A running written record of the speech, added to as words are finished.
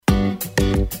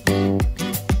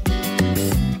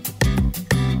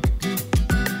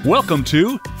Welcome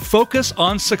to Focus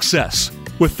on Success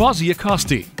with Fawzia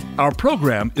Kosti. Our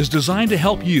program is designed to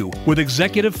help you with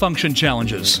executive function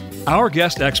challenges. Our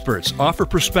guest experts offer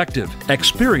perspective,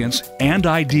 experience, and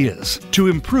ideas to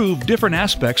improve different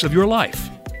aspects of your life.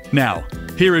 Now,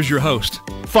 here is your host,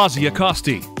 Fawzia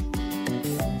Kosti.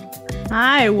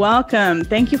 Hi, welcome.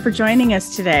 Thank you for joining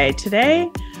us today. Today,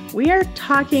 we are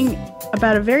talking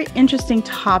about a very interesting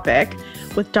topic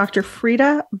with Dr.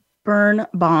 Frida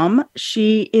Birnbaum.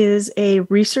 She is a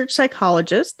research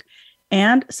psychologist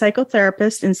and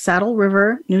psychotherapist in Saddle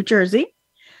River, New Jersey.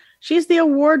 She's the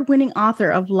award-winning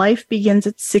author of Life Begins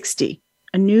at 60,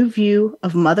 A New View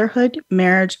of Motherhood,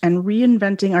 Marriage, and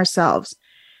Reinventing Ourselves,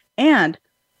 and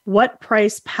What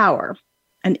Price Power,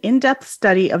 an in-depth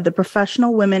study of the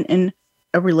professional women in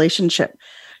a relationship.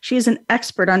 She is an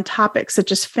expert on topics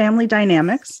such as family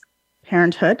dynamics,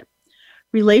 parenthood,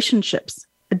 relationships,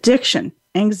 addiction,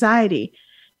 anxiety,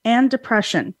 and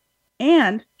depression,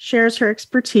 and shares her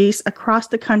expertise across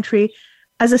the country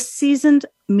as a seasoned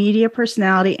media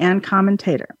personality and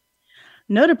commentator.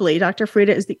 Notably, Dr.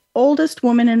 Frida is the oldest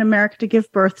woman in America to give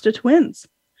birth to twins.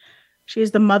 She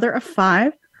is the mother of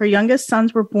 5. Her youngest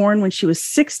sons were born when she was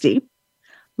 60,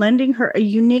 lending her a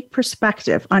unique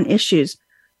perspective on issues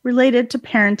related to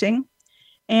parenting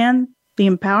and the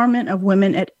empowerment of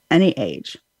women at any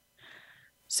age.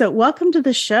 So welcome to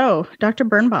the show, Dr.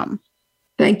 Birnbaum.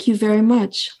 Thank you very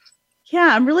much.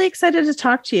 Yeah, I'm really excited to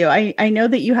talk to you. I know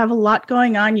that you have a lot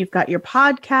going on. You've got your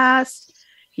podcast,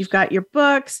 you've got your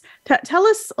books. Tell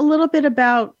us a little bit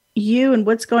about you and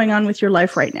what's going on with your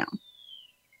life right now.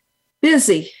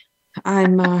 Busy.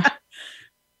 I'm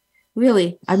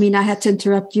really, I had to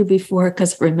interrupt you before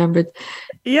because I remembered.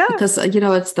 Yeah. Because,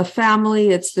 it's the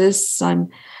family, it's this. I'm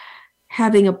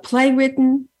having a play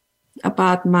written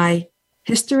about my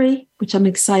history, which I'm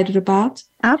excited about.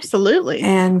 Absolutely.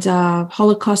 And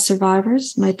Holocaust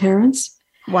survivors, my parents.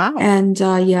 Wow. And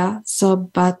so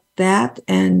about that.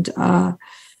 And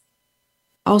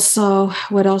also,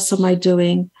 what else am I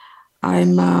doing?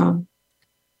 I'm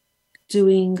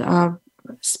doing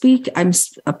I'm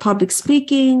public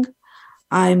speaking.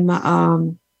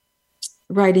 I'm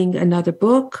writing another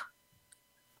book.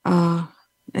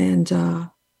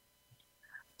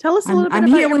 Tell us a little bit I'm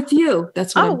about here with you.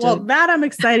 That's what I'm doing. Well, that I'm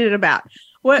excited about.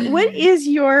 What is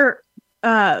your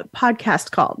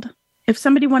podcast called? If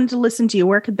somebody wanted to listen to you,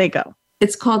 where could they go?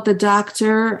 It's called The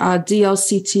Doctor,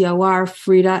 DOCTOR,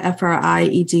 Frida,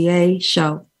 FRIEDA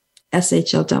Show,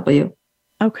 SHOW.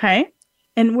 Okay.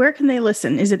 And where can they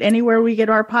listen? Is it anywhere we get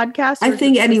our podcast? I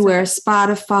think anywhere,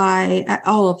 Spotify,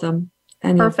 all of them.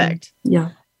 Perfect.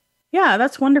 Yeah. Yeah,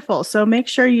 that's wonderful. So make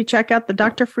sure you check out the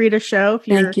Dr. Frida Show if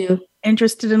you're Thank you.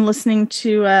 Interested in listening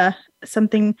to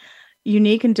something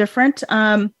unique and different.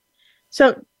 So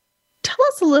tell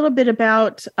us a little bit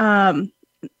about, why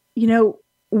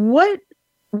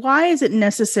is it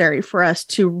necessary for us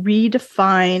to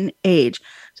redefine age?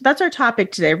 So that's our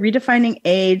topic today, redefining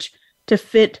age to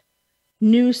fit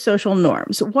new social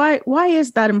norms. Why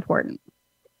is that important?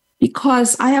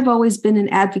 Because I have always been an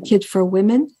advocate for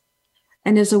women.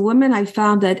 And as a woman, I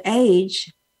found that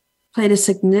age played a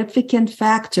significant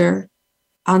factor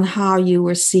on how you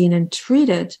were seen and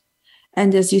treated.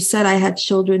 And as you said, I had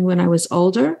children when I was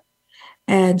older.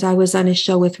 And I was on a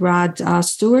show with Rod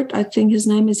Stewart, I think his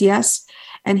name is, yes.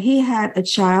 And he had a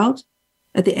child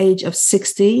at the age of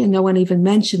 60, and no one even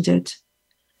mentioned it.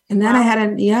 And then I had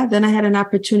an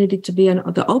opportunity to be on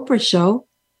the Oprah show.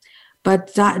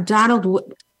 But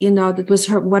Donald, that was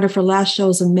one of her last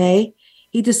shows in May.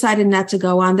 He decided not to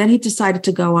go on. Then he decided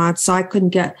to go on. So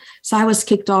I was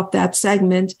kicked off that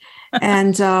segment.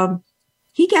 And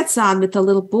he gets on with the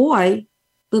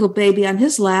little baby on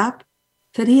his lap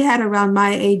that he had around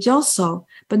my age also.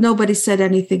 But nobody said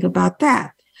anything about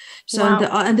that. So,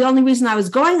 wow. and the only reason I was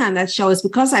going on that show is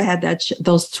because I had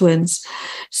those twins.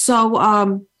 So,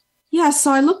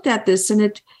 so I looked at this,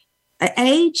 and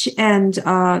age and,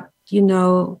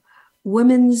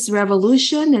 women's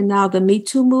revolution and now the Me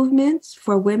Too movement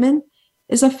for women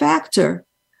is a factor.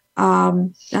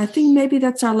 I think maybe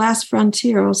that's our last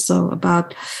frontier also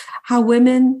about how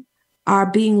women are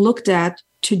being looked at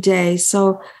today.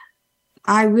 So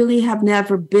I really have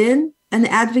never been an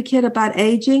advocate about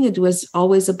aging. It was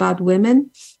always about women.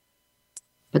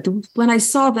 But when I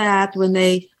saw that, when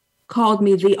they called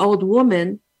me the old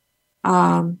woman,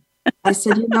 I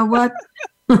said, you know what?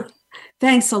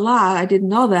 Thanks a lot. I didn't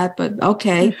know that, but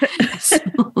okay.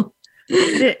 So,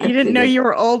 you didn't know you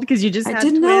were old because you just had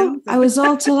twins? Know. I was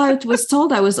old till I was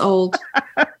told I was old.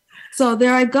 So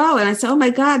there I go. And I said, oh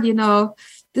my God,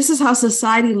 this is how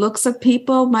society looks at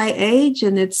people my age,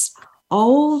 and it's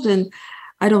old and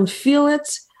I don't feel it.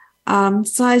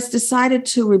 So I decided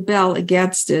to rebel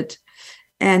against it.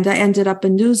 And I ended up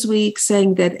in Newsweek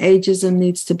saying that ageism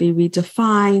needs to be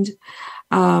redefined,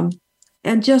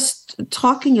 and just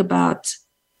talking about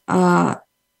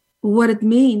what it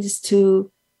means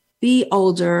to be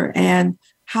older and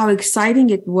how exciting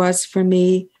it was for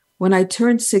me when I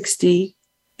turned 60.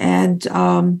 And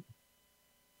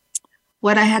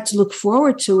what I had to look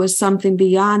forward to was something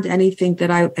beyond anything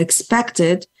that I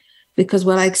expected, because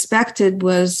what I expected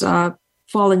was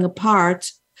falling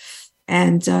apart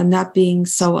and not being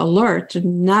so alert.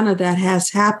 And none of that has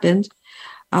happened.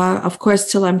 Of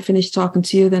course, till I'm finished talking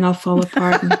to you, then I'll fall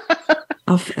apart and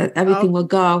everything will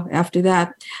go after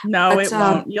that. No, it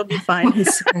won't. You'll be fine.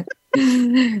 God's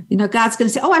going to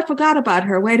say, oh, I forgot about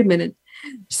her. Wait a minute.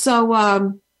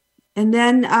 So, and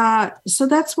then, so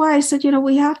that's why I said,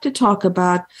 we have to talk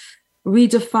about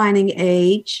redefining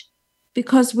age,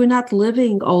 because we're not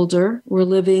living older. We're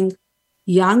living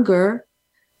younger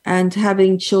and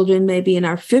having children maybe in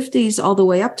our 50s, all the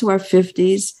way up to our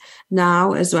 50s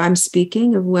now, as I'm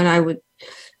speaking of when I would,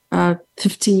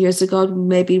 15 years ago,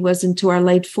 maybe was into our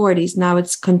late 40s. Now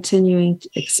it's continuing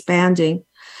expanding.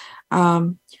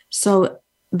 So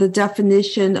the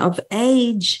definition of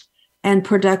age and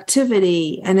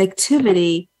productivity and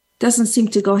activity doesn't seem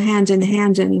to go hand in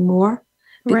hand anymore,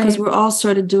 because we're all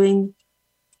sort of doing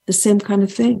the same kind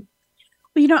of thing.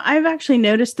 Well, I've actually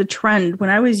noticed the trend. When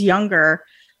I was younger,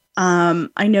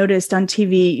 I noticed on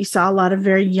TV, you saw a lot of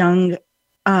very young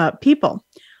people.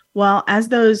 Well, as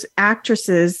those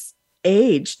actresses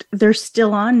aged, they're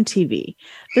still on TV.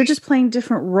 They're just playing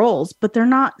different roles, but they're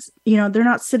not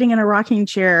sitting in a rocking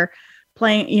chair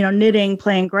playing, knitting,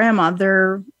 playing grandma.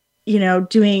 They're,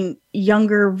 doing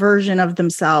younger version of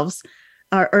themselves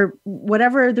or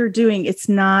whatever they're doing. It's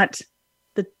not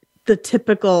the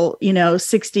typical,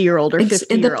 60-year-old or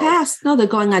 50-year-old. In the past, no, they're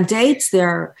going on dates.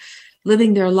 They're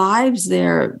living their lives.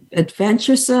 They're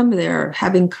adventuresome. They're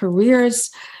having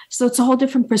careers. So it's a whole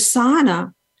different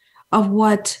persona of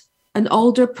what an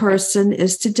older person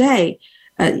is today.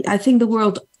 I think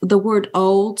the word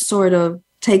old sort of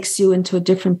takes you into a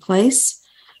different place.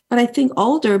 But I think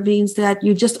older means that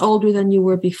you're just older than you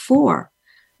were before.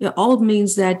 Old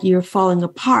means that you're falling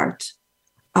apart,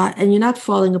 and you're not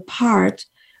falling apart.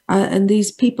 And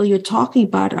these people you're talking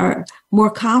about are more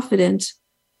confident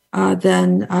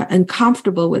than and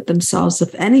comfortable with themselves.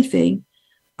 If anything,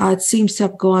 it seems to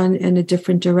have gone in a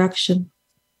different direction.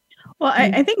 Well,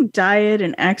 I think diet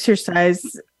and exercise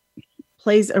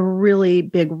plays a really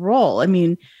big role. I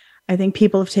mean, I think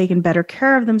people have taken better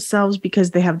care of themselves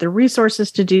because they have the resources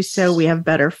to do so. We have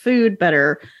better food,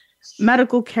 better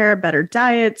medical care, better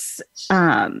diets.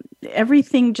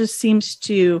 Everything just seems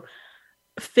to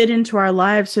fit into our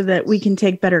lives so that we can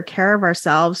take better care of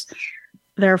ourselves.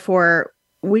 Therefore,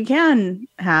 we can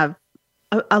have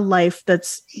a life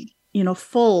that's,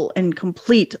 full and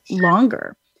complete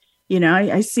longer.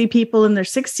 I see people in their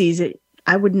 60s.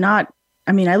 I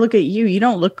look at you. You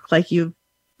don't look like you've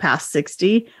passed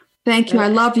 60. Thank you. I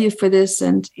love you for this.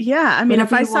 And yeah,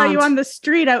 if I saw you on the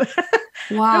street,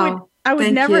 wow. I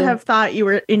would never have thought you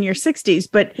were in your 60s.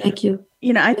 But thank you.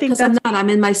 I think I'm not.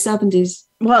 I'm in my 70s.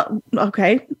 Well,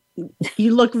 okay.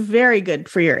 You look very good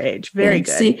for your age. Very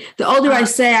good. See, the older I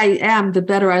say I am, the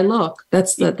better I look.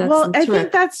 That's the trick. I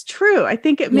think that's true. I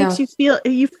think it makes you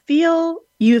feel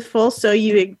youthful. So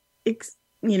you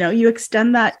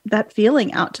extend that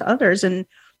feeling out to others. And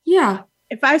yeah,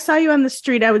 if I saw you on the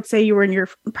street, I would say you were in your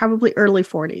probably early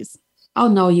 40s. Oh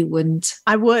no, you wouldn't.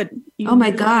 I would. Oh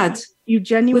my God. You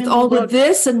genuinely with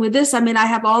this and with this. I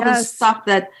have all this stuff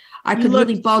that I could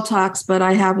really Botox, but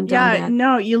I haven't done that. Yeah,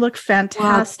 no, you look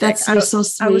fantastic. Wow, that's so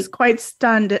sweet. I was quite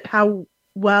stunned at how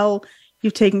well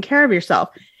you've taken care of yourself.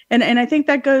 And I think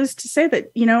that goes to say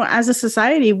that, as a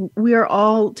society, we are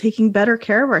all taking better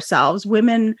care of ourselves.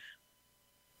 Women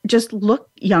just look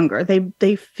younger.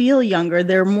 They feel younger.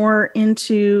 They're more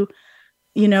into,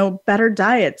 better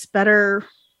diets, better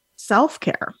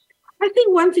self-care. I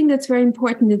think one thing that's very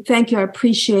important, and thank you, I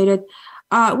appreciate it.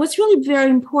 What's really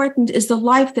very important is the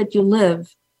life that you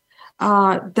live.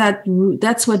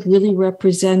 That's what really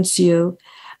represents you.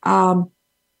 And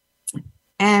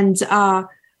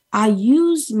I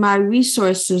use my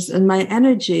resources and my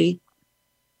energy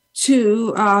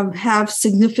to have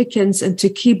significance and to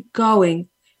keep going.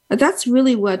 That's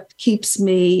really what keeps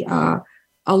me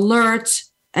alert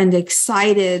and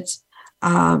excited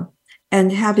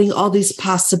and having all these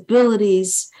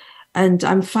possibilities. And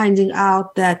I'm finding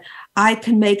out that I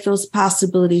can make those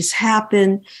possibilities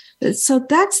happen. So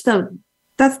that's the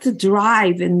that's the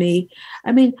drive in me.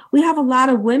 I mean, we have a lot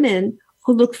of women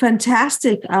who look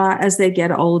fantastic as they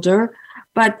get older,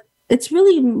 but it's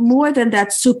really more than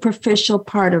that superficial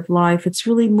part of life. It's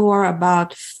really more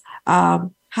about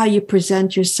how you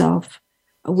present yourself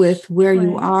with where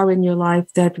you are in your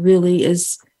life that really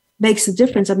makes a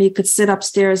difference. I mean, you could sit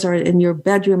upstairs or in your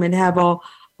bedroom and have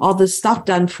all this stuff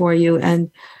done for you.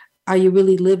 And are you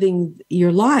really living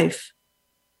your life?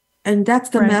 And that's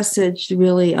the message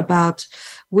really about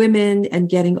women and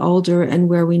getting older and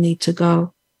where we need to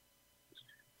go.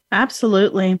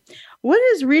 Absolutely. What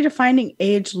does redefining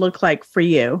age look like for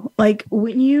you? Like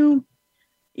when you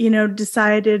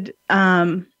decided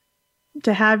to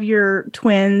have your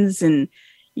twins and,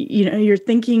 you're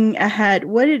thinking ahead,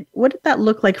 what did that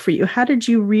look like for you? How did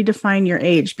you redefine your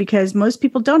age? Because most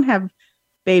people don't have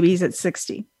babies at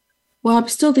 60. Well, I'm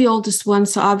still the oldest one,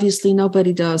 so obviously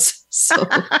nobody does. So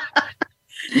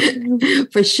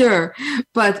for sure.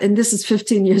 And this is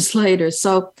 15 years later.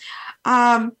 So,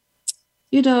 first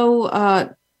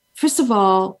of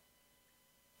all,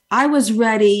 I was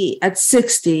ready at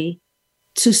 60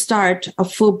 to start a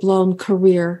full-blown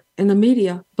career in the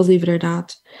media, believe it or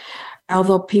not,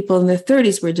 although people in their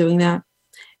 30s were doing that.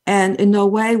 And in no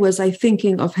way was I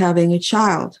thinking of having a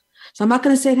child. So I'm not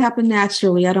going to say it happened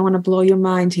naturally. I don't want to blow your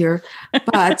mind here,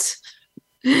 but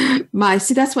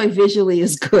that's why visually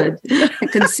is good. I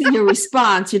can see your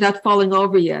response. You're not falling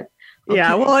over yet. Okay.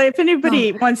 Yeah. Well, if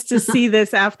anybody wants to see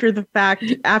this after the fact,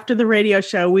 after the radio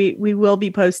show, we will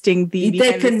be posting the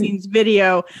behind the scenes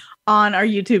video on our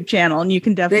YouTube channel, and you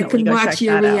can definitely watch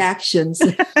your reactions,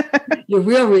 your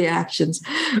real reactions.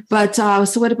 But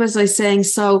so what was I saying?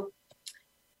 So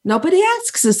nobody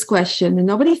asks this question and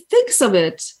nobody thinks of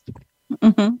it.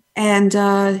 Mm-hmm.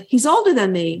 And he's older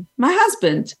than me, my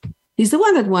husband. He's the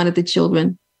one that wanted the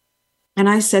children. And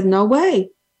I said, no way.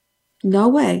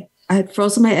 I had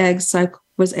frozen my eggs, so I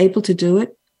was able to do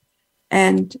it.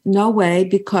 And no way,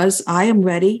 because I am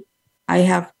ready. I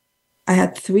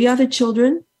had 3 other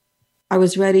children. I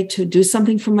was ready to do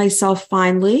something for myself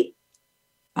finally.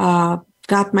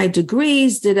 Got my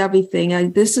degrees, did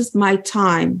everything. This is my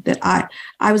time that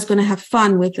I was going to have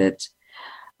fun with it.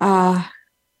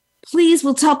 Please,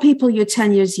 we'll tell people you're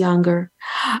 10 years younger.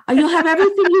 You'll have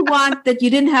everything you want that you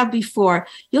didn't have before.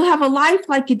 You'll have a life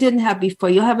like you didn't have before.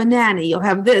 You'll have a nanny. You'll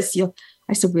have this.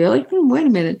 I said, really? Wait a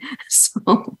minute.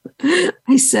 So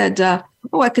I said,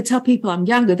 I could tell people I'm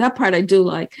younger. That part I do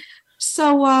like.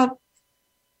 So,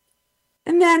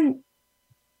 and then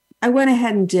I went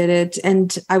ahead and did it,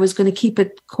 and I was going to keep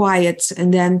it quiet.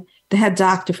 And then the head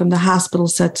doctor from the hospital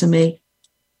said to me,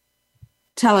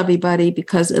 tell everybody,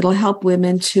 because it'll help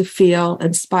women to feel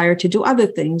inspired to do other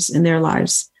things in their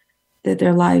lives, that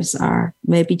their lives are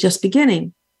maybe just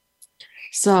beginning.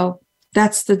 So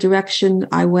that's the direction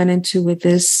I went into with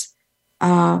this.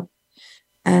 I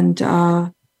think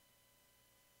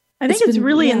it's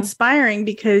really inspiring,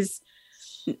 because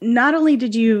not only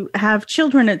did you have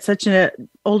children at such an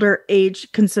older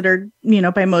age considered,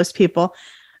 by most people,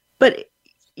 but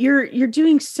you're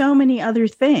doing so many other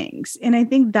things. And I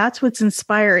think that's what's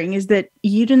inspiring, is that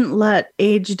you didn't let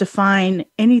age define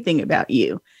anything about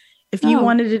you. If you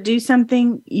wanted to do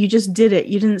something, you just did it.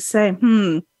 You didn't say,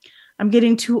 I'm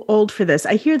getting too old for this.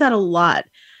 I hear that a lot.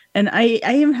 And I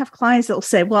even have clients that will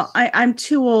say, well, I'm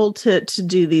too old to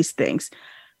do these things.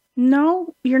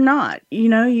 No, you're not.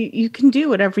 You can do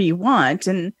whatever you want.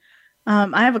 And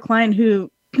I have a client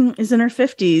who is in her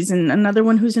 50s and another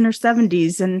one who's in her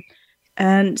 70s.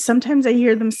 And sometimes I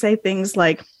hear them say things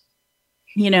like,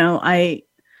 I'm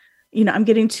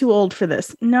getting too old for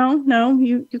this. No,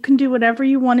 you can do whatever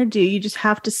you want to do. You just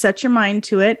have to set your mind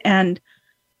to it and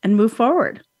move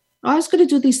forward. I was going to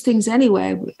do these things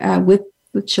anyway, with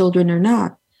children or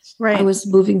not. Right. I was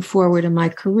moving forward in my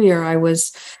career. I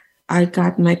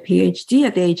got my PhD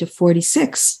at the age of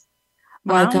 46.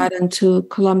 Wow. I got into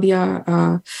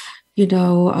Columbia,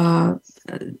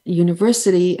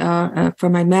 university for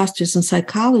my master's in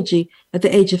psychology at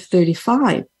the age of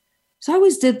 35. So I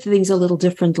always did things a little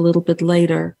different, a little bit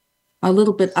later, a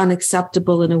little bit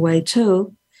unacceptable in a way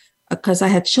too, because I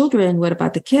had children. What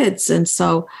about the kids? And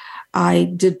so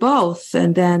I did both.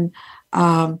 And then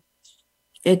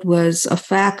it was a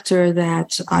factor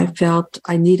that I felt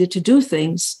I needed to do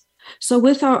things. So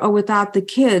with or without the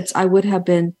kids, I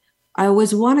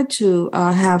always wanted to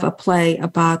have a play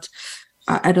about,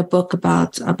 and a book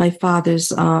about my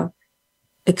father's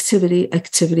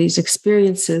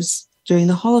experiences during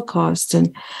the Holocaust.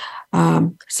 And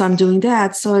so I'm doing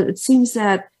that. So it seems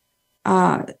that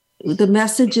the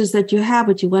messages that you have,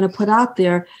 what you want to put out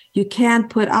there, you can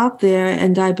put out there.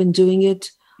 And I've been doing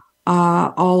it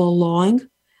all along.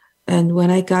 And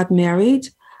when I got married,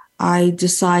 I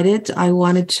decided I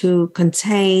wanted to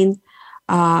contain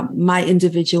my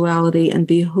individuality and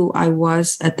be who I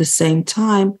was at the same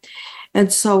time.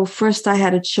 And so first I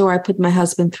had a chore. I put my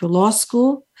husband through law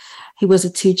school. He was a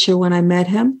teacher when I met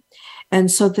him. And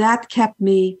so that kept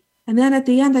me. And then at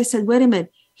the end, I said, wait a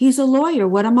minute, he's a lawyer.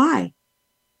 What am I?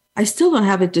 I still don't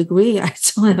have a degree.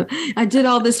 I did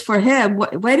all this for him.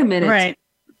 Wait a minute. Right.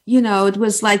 It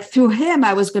was like through him,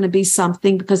 I was going to be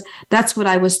something because that's what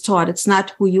I was taught. It's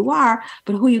not who you are,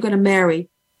 but who you're going to marry.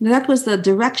 And that was the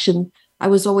direction I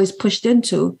was always pushed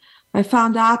into. I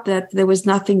found out that there was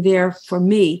nothing there for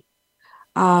me.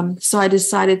 So I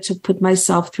decided to put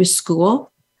myself through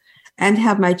school and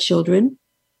have my children.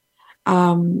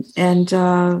 And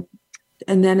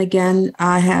then again,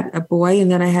 I had a boy,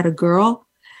 and then I had a girl.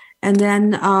 And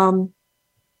then,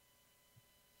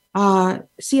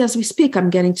 as we speak, I'm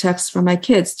getting texts from my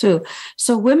kids too.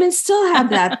 So women still have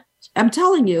that. I'm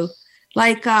telling you,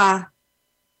 like, But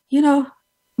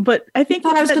I think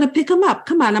I was going to pick him up.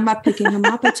 Come on, I'm not picking him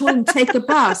up. I told him, take the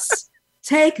bus.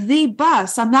 Take the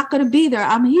bus. I'm not going to be there.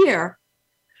 I'm here.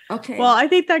 Okay. Well, I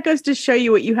think that goes to show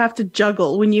you what you have to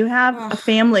juggle. When you have a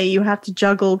family, you have to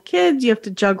juggle kids, you have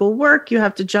to juggle work, you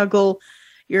have to juggle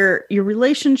your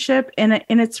relationship. And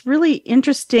it's really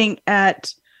interesting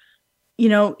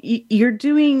you're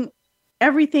doing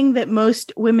everything that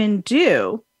most women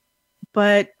do,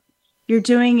 but you're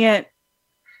doing it,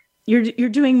 you're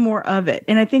doing more of it.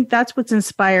 And I think that's what's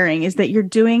inspiring, is that you're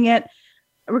doing it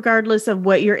regardless of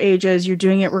what your age is. You're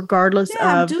doing it regardless of...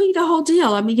 I'm doing the whole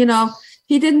deal. I mean,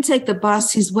 he didn't take the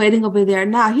bus. He's waiting over there.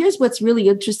 Now, here's what's really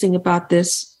interesting about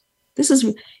this. This is,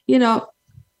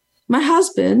 my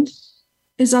husband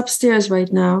is upstairs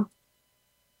right now.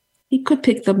 He could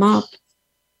pick them up.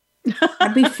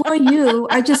 Before you,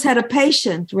 I just had a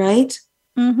patient, right?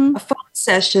 Mm-hmm. A phone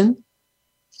session.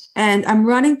 And I'm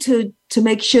running to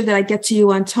make sure that I get to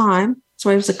you on time. So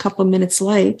I was a couple of minutes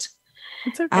late.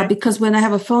 It's okay. Because when I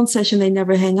have a phone session, they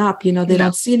never hang up. They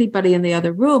don't see anybody in the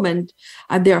other room, and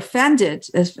they're offended.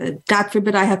 God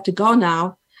forbid I have to go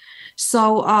now.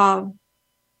 So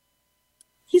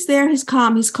he's there. He's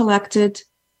calm. He's collected.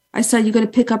 I said, "You're going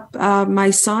to pick up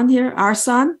my son here, our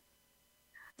son."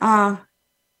 So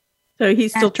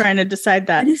he's still trying to decide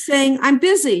that. And he's saying, "I'm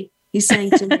busy." He's saying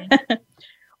to me.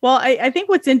 Well, I think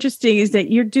what's interesting is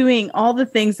that you're doing all the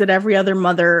things that every other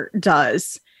mother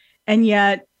does, and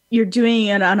yet you're doing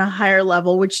it on a higher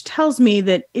level, which tells me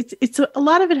that it's a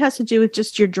lot of it has to do with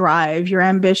just your drive, your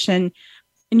ambition,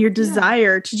 and your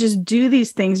desire to just do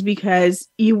these things because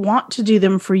you want to do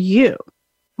them for you.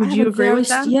 Would you agree with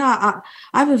that? Yeah,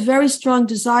 I have a very strong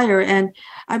desire. And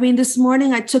I mean, this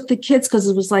morning I took the kids because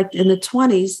it was like in the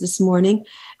 20s this morning,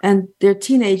 and they're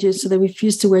teenagers, so they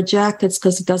refuse to wear jackets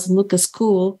because it doesn't look as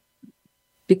cool.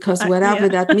 Because whatever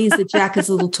that means, the jacket's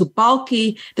a little too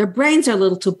bulky. Their brains are a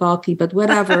little too bulky, but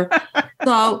whatever.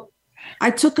 So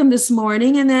I took them this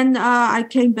morning, and then I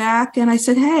came back and I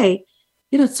said, hey,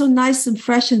 it's so nice and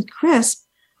fresh and crisp.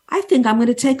 I think I'm going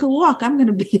to take a walk. I'm going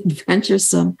to be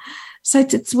adventuresome. So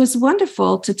it was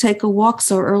wonderful to take a walk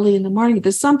so early in the morning.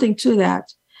 There's something to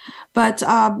that. But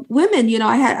women,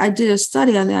 I did a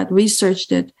study on that,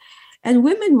 researched it. And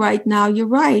women right now, you're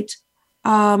right,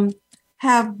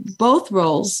 have both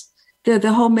roles. They're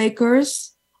the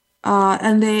homemakers,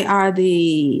 and they are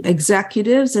the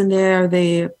executives, and they're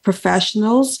the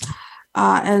professionals,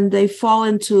 and they fall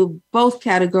into both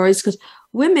categories because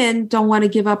women don't want to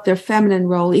give up their feminine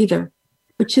role either,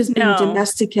 which is being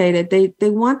domesticated.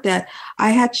 They want that. I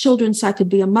had children so I could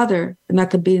be a mother and I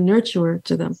could be a nurturer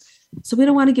to them. So we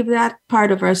don't want to give that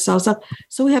part of ourselves up.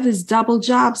 So we have these double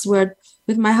jobs where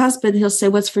with my husband, he'll say,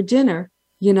 what's for dinner?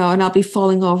 And I'll be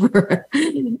falling over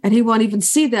and he won't even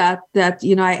see that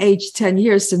I aged 10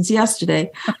 years since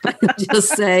yesterday, but he'll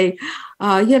just say,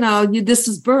 this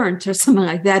is burnt or something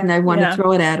like that. And I want to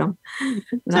throw it at him.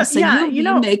 And I say,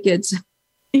 you make it.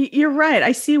 You're right.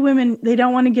 I see women, they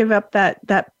don't want to give up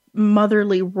that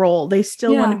motherly role. They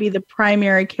still want to be the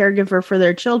primary caregiver for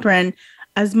their children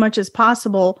as much as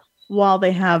possible while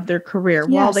they have their career,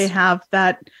 while they have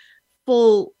that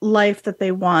full life that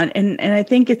they want. And I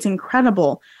think it's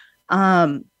incredible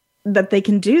that they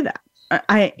can do that.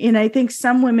 I think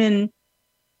some women,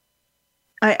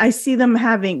 I see them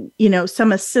having,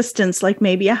 some assistance, like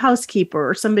maybe a housekeeper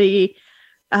or somebody.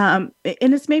 And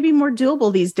it's maybe more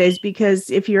doable these days because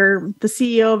if you're the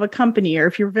CEO of a company or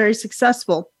if you're very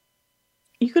successful,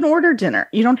 you can order dinner.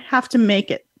 You don't have to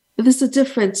make it. There's a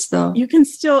difference though. You can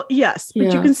still, but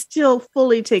you can still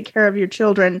fully take care of your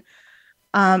children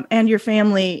and your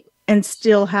family and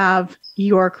still have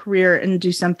your career and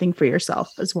do something for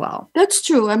yourself as well. That's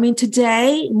true. I mean,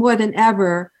 today, more than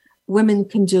ever, women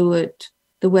can do it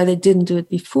the way they didn't do it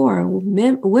before.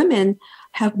 Women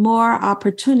have more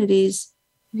opportunities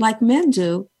like men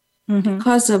do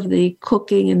because of the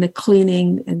cooking and the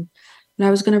cleaning. And I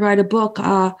was going to write a book,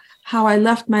 How I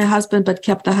Left My Husband But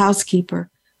Kept the Housekeeper,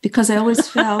 because I always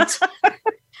felt,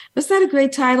 was that a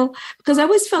great title? Because I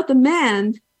always felt the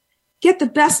men get the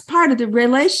best part of the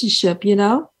relationship, you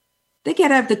know? They get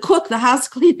to have the cook, the house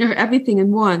cleaner, everything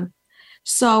in one.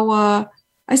 So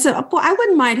I said, oh, boy, I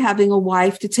wouldn't mind having a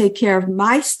wife to take care of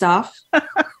my stuff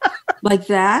like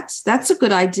that. That's a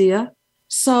good idea.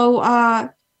 So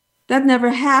that never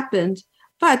happened.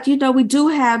 But, you know, we do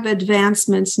have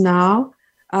advancements now.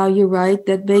 You're right,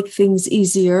 that make things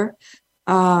easier.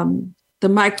 The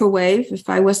microwave, if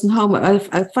I wasn't home,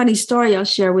 a funny story I'll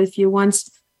share with you. Once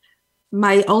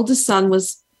my oldest son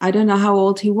was, I don't know how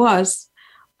old he was,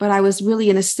 but I was really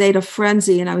in a state of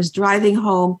frenzy, and I was driving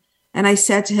home, and I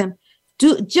said to him,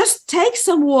 just take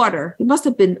some water. He must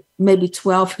have been maybe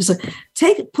 12. He was like,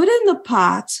 put it in the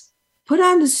pot, put it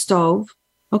on the stove,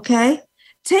 okay?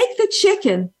 Take the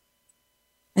chicken.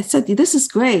 I said, this is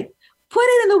great. Put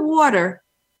it in the water.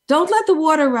 Don't let the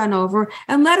water run over,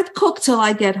 and let it cook till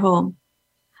I get home.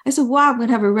 I said, wow, I'm going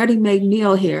to have a ready-made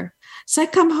meal here. So I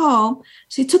come home.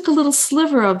 So he took a little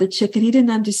sliver of the chicken. He didn't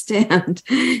understand.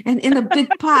 And in a big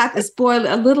pot is boiled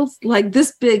a little, like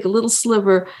this big, a little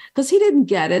sliver, because he didn't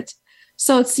get it.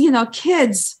 So it's, you know,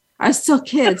 kids are still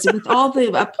kids. With all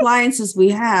the appliances we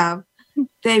have,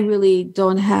 they really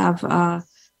don't have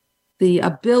the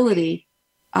ability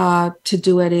to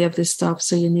do any of this stuff.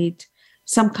 So you need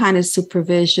some kind of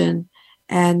supervision.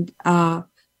 And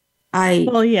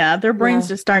their brains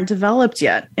just aren't developed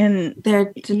yet, and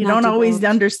you don't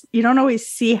always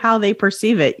see how they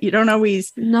perceive it. You don't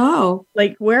always know,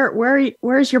 like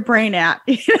where's your brain at?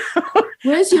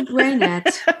 Where's your brain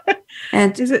at?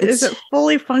 And is it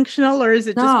fully functional, or is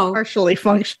it just partially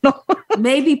functional?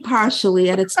 Maybe partially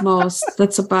at its most.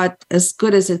 That's about as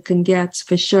good as it can get,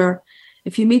 for sure.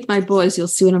 If you meet my boys, you'll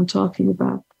see what I'm talking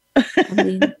about. I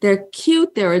mean, they're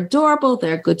cute, they're adorable,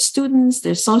 they're good students,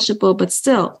 they're sociable, but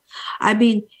still, I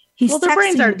mean, their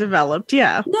brains aren't developed.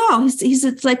 Yeah. No,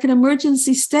 it's like an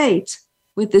emergency state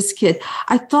with this kid.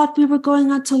 I thought we were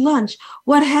going out to lunch.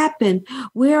 What happened?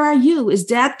 Where are you? Is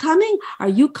Dad coming? Are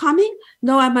you coming?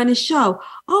 No, I'm on a show.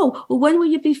 Oh, well, when will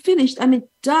you be finished? I mean,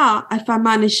 if I'm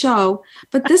on a show,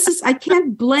 but I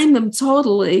can't blame them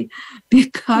totally,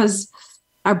 because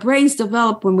our brains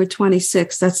develop when we're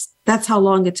 26. That's how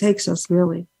long it takes us,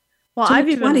 really. Well, I've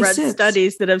even read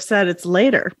studies that have said it's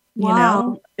later, you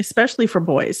know, especially for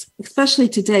boys. Especially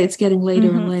today, it's getting later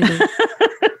and later.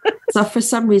 So for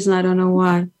some reason, I don't know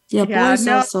why. Yeah, boys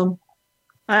also.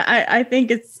 I think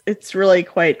it's really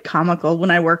quite comical when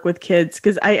I work with kids,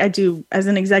 because I do, as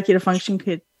an executive function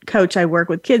coach, I work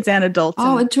with kids and adults.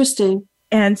 Oh, interesting.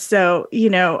 And so, you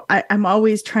know, I'm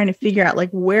always trying to figure out,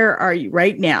 like, where are you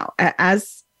right now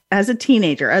as a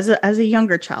teenager, as a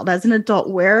younger child, as an adult,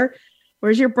 where's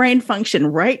your brain function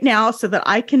right now so that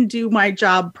I can do my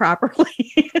job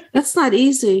properly? That's not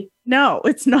easy. No,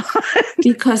 it's not.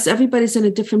 Because everybody's in a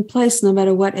different place, no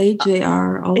matter what age they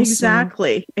are. Also.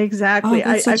 Exactly. Oh,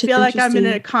 I feel like I'm in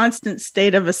a constant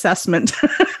state of assessment.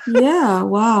 Yeah.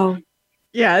 Wow.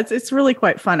 Yeah, it's really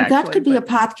quite fun, actually. That could be a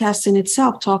podcast in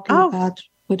itself, talking about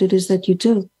what it is that you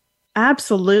do.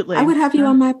 Absolutely. I would have you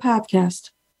on my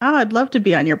podcast. Oh, I'd love to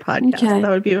be on your podcast. Okay.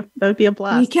 That would be a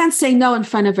blast. You can't say no in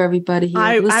front of everybody here.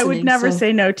 I would never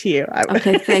say no to you.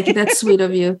 Okay, thank you. That's sweet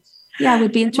of you. Yeah, I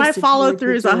would be interested. My follow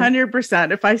through is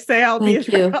 100%. If I say I'll be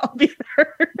there, I'll be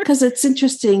there. Because it's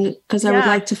interesting, because I would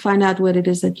like to find out what it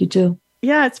is that you do.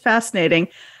 Yeah, it's fascinating.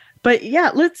 But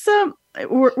yeah, let's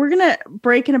we're going to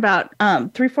break in about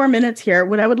 3-4 minutes here.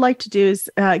 What I would like to do is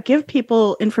give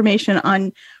people information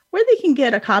on where they can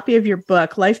get a copy of your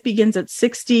book, Life Begins at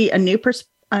 60,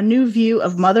 a new view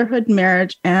of motherhood,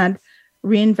 marriage, and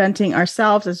reinventing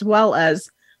ourselves, as well as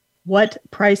What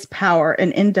Price Power,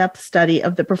 an in-depth study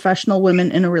of the professional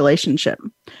women in a relationship.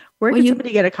 Where can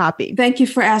somebody get a copy? Thank you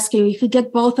for asking. You could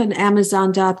get both on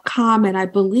Amazon.com, and I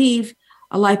believe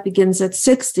A Life Begins at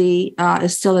 60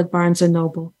 is still at Barnes &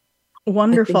 Noble.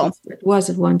 Wonderful. It was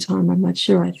at one time. I'm not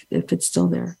sure if it's still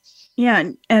there.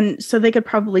 Yeah. And so they could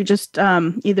probably just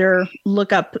either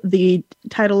look up the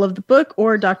title of the book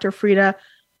or Dr. Frida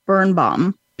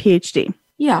Birnbaum, PhD.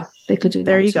 Yeah, they could do that.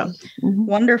 There you go. Mm-hmm.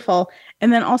 Wonderful.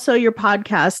 And then also your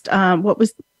podcast,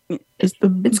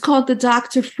 it's called The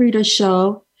Dr. Frida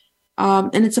Show.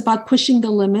 And it's about pushing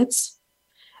the limits.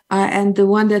 And the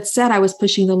one that said I was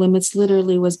pushing the limits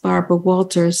literally was Barbara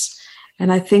Walters.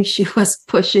 And I think she was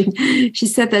pushing, she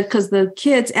said that because the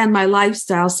kids and my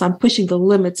lifestyle, so I'm pushing the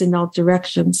limits in all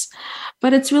directions.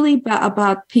 But it's really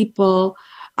about people.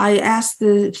 I asked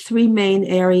the 3 main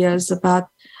areas about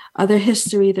their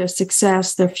history, their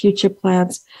success, their future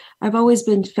plans. I've always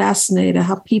been fascinated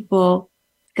how people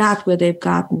got where they've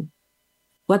gotten,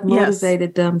 what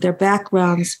motivated them, their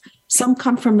backgrounds. Some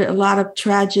come from a lot of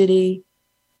tragedy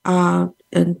and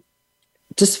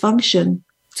dysfunction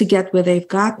to get where they've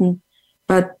gotten.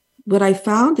 But what I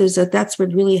found is that that's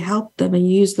what really helped them. And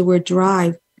you use the word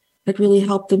drive. That really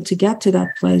helped them to get to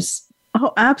that place.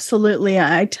 Oh, absolutely.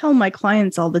 I tell my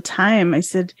clients all the time, I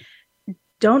said,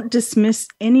 don't dismiss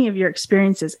any of your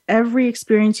experiences. Every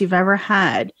experience you've ever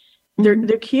had,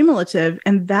 they're cumulative.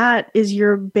 And that is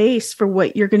your base for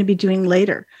what you're going to be doing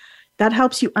later. That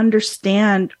helps you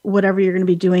understand whatever you're going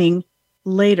to be doing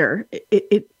later.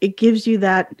 It gives you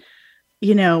that,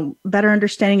 better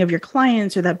understanding of your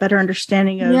clients or that better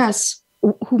understanding of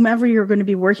whomever you're going to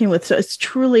be working with. So it's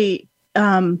truly,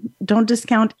 don't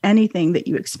discount anything that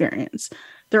you experience.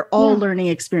 They're all learning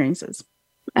experiences.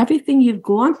 Everything you've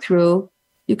gone through,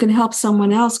 you can help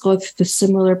someone else go through the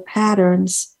similar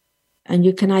patterns and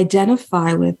you can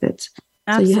identify with it.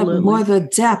 Absolutely. So you have more of a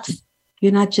depth.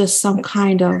 You're not just some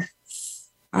kind of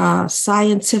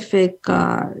scientific,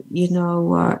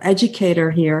 educator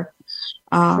here.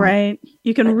 Right.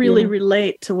 You can really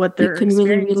relate to what they're experiencing. You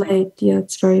can really relate. Yeah,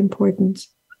 it's very important.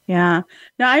 Yeah.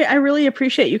 No, I really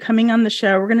appreciate you coming on the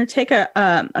show. We're going to take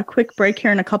a quick break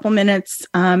here in a couple minutes,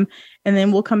 and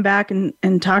then we'll come back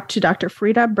and talk to Dr.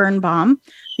 Frida Birnbaum,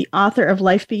 the author of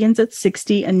Life Begins at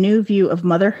 60, A New View of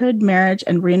Motherhood, Marriage,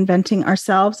 and Reinventing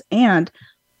Ourselves, and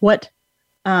What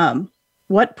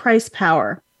Price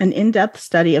Power, an in-depth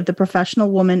study of the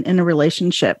professional woman in a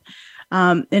relationship.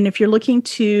 And if you're looking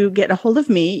to get a hold of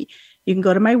me, you can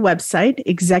go to my website,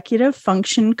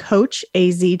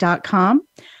 executivefunctioncoachaz.com.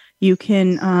 You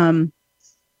can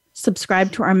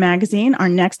subscribe to our magazine. Our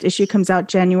next issue comes out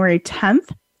January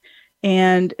 10th.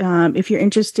 And if you're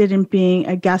interested in being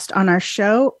a guest on our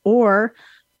show or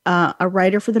a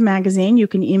writer for the magazine, you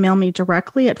can email me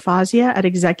directly at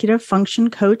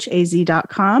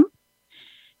fazia@executivefunctioncoachaz.com.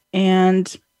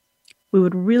 And we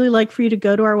would really like for you to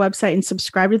go to our website and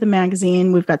subscribe to the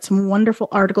magazine. We've got some wonderful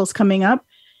articles coming up.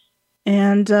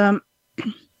 And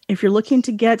if you're looking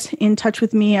to get in touch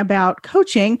with me about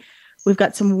coaching, we've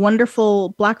got some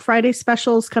wonderful Black Friday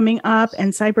specials coming up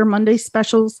and Cyber Monday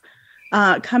specials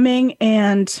coming.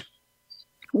 And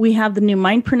we have the new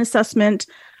Mindprint assessment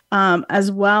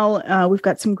as well. We've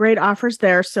got some great offers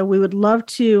there. So we would love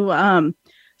to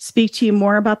speak to you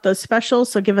more about those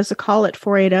specials. So give us a call at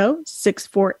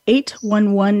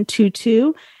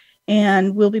 480-648-1122.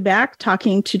 And we'll be back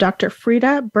talking to Dr.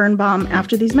 Frida Birnbaum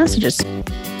after these messages.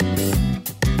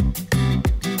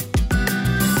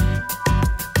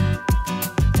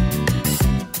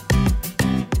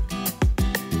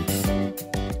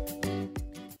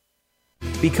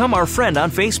 Become our friend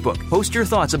on Facebook. Post your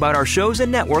thoughts about our shows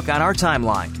and network on our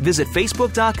timeline. Visit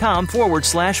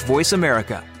facebook.com/Voice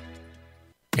America.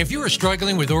 If you are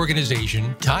struggling with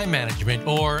organization, time management,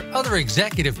 or other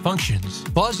executive functions,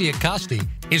 Fazia Costi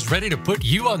is ready to put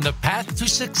you on the path to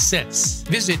success.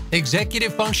 Visit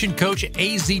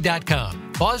executivefunctioncoachaz.com.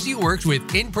 Fazia works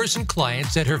with in-person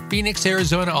clients at her Phoenix,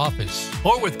 Arizona office,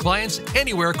 or with clients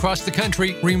anywhere across the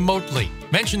country remotely.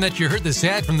 Mention that you heard this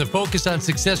ad from the Focus on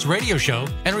Success radio show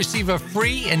and receive a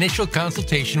free initial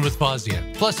consultation with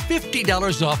Fazia, plus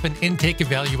 $50 off an intake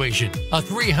evaluation, a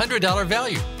 $300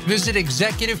 value. Visit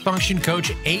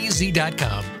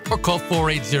executivefunctioncoachaz.com or call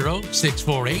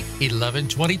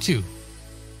 480-648-1122.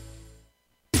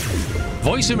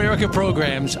 Voice America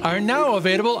programs are now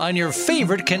available on your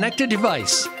favorite connected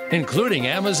device, including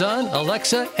Amazon,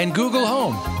 Alexa, and Google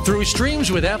Home. Through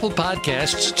streams with Apple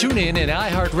Podcasts, TuneIn, and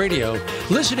iHeartRadio,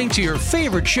 listening to your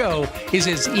favorite show is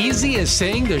as easy as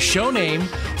saying the show name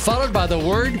followed by the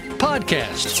word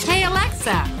podcast. Hey,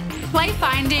 Alexa, play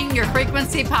Finding Your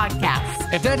Frequency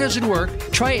podcast. If that doesn't work,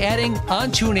 try adding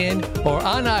on TuneIn or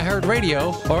on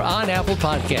iHeartRadio or on Apple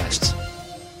Podcasts.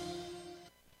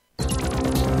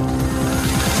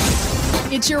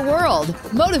 It's your world.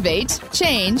 Motivate,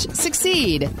 change,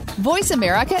 succeed.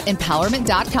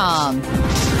 VoiceAmericaEmpowerment.com.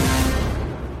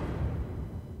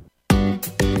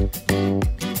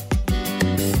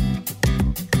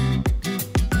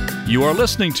 You are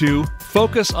listening to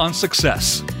Focus on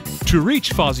Success. To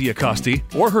reach Fazia Costi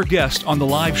or her guest on the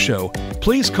live show,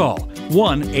 please call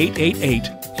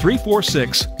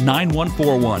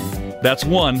 1-888-346-9141. That's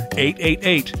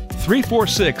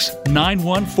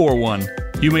 1-888-346-9141.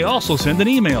 You may also send an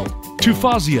email to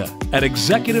Fazia at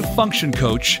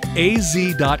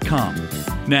executivefunctioncoachaz.com.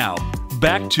 Now,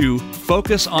 back to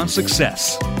Focus on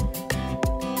Success.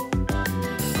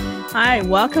 Hi,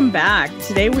 welcome back.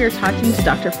 Today we are talking to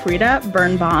Dr. Frida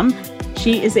Birnbaum.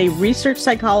 She is a research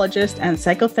psychologist and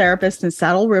psychotherapist in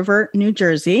Saddle River, New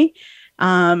Jersey.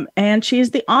 And she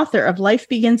is the author of Life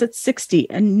Begins at 60,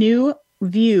 a new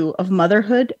view of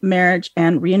motherhood, marriage,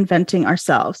 and reinventing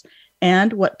ourselves,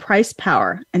 and What Price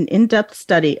Power, an in-depth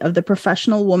study of the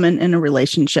professional woman in a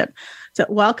relationship. So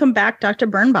welcome back, Dr.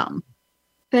 Birnbaum.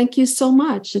 Thank you so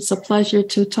much. It's a pleasure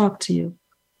to talk to you.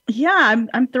 Yeah,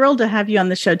 I'm thrilled to have you on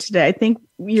the show today. I think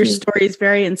your story is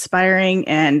very inspiring,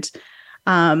 and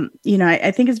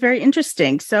I think it's very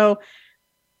interesting. So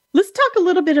let's talk a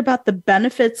little bit about the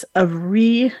benefits of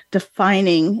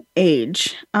redefining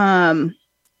age.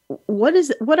 What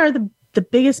are the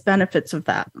biggest benefits of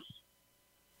that?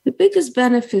 The biggest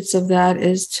benefits of that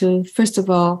is to, first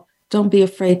of all, don't be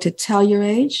afraid to tell your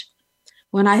age.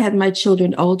 When I had my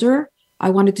children older, I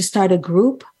wanted to start a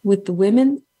group with the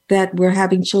women that were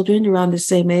having children around the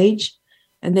same age,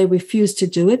 and they refused to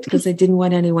do it because they didn't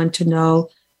want anyone to know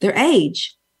their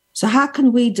age. So how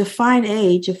can we define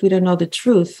age if we don't know the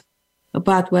truth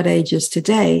about what age is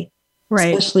today,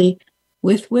 right? Especially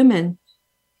with women.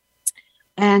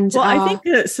 And I think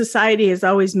that society has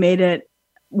always made it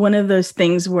one of those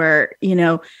things where,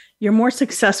 you're more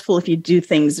successful if you do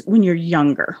things when you're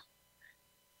younger.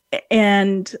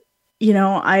 And,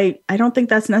 I don't think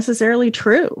that's necessarily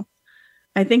true.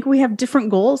 I think we have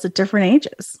different goals at different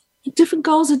ages. Different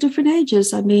goals at different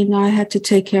ages. I mean, I had to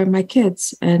take care of my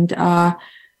kids, and I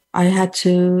had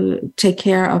to take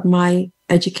care of my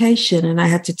education, and I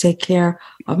had to take care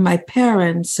of my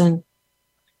parents. And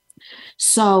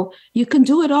so you can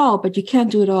do it all, but you can't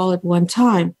do it all at one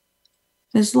time.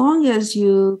 As long as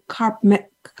you forget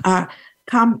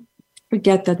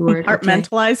that word.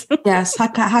 Compartmentalize. Okay? Yes.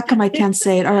 How come I can't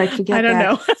say it? All right, forget that. I don't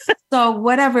know. So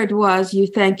whatever it was,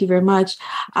 thank you very much.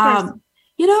 Then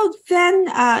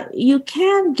you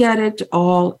can get it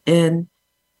all in.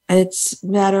 It's a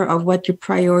matter of what your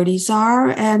priorities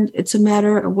are, and it's a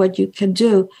matter of what you can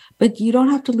do, but you don't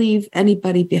have to leave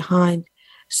anybody behind.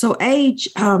 So age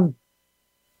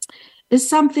is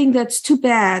something that's too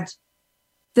bad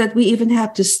that we even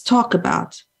have to talk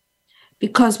about,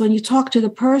 because when you talk to the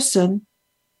person,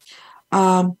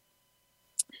 and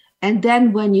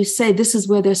then when you say this is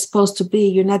where they're supposed to be,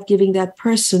 you're not giving that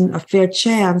person a fair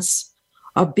chance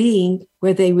of being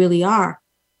where they really are.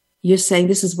 You're saying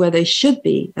this is where they should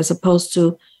be, as opposed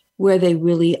to where they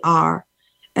really are.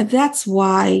 And that's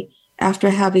why, after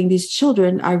having these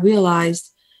children, I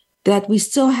realized that we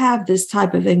still have this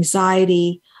type of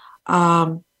anxiety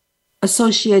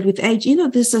associated with age.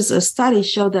 This is a study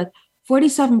showed that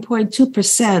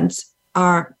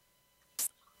 47.2%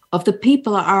 of the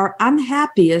people are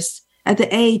unhappiest at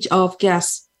the age of,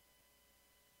 guess?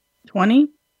 20?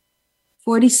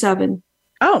 47.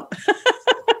 Oh.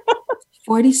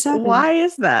 47. Why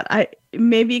is that?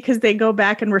 Maybe because they go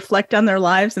back and reflect on their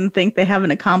lives and think they haven't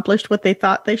accomplished what they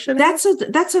thought they should have.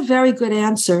 That's a very good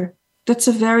answer. That's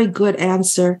a very good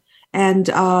answer. And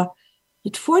at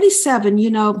 47,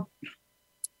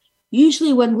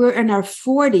 usually when we're in our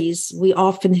 40s, we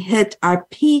often hit our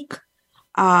peak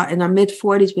in our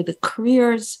mid-40s with the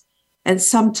careers. And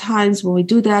sometimes when we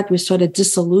do that, we're sort of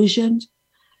disillusioned.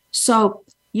 So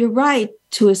you're right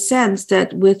to a sense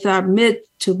that with our mid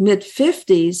to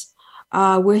mid-50s,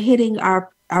 we're hitting our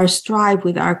stride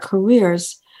with our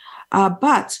careers.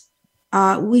 But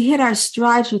we hit our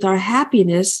strides with our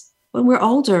happiness when we're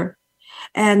older.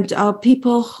 And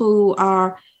people who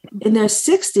are in their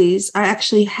 60s are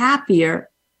actually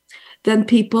happier than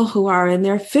people who are in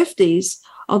their 50s,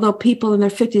 although people in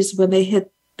their 50s, when they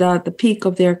hit the peak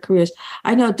of their careers.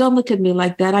 I know, don't look at me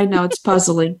like that. I know it's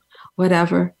puzzling,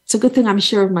 whatever. It's a good thing I'm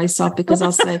sure of myself, because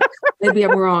I'll say, maybe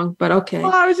I'm wrong, but okay.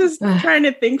 Well, I was just trying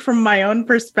to think from my own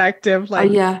perspective.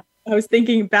 Yeah. I was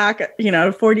thinking back,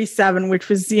 47, which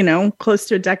was, close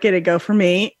to a decade ago for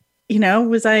me.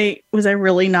 Was I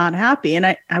really not happy? And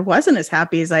I wasn't as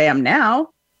happy as I am now.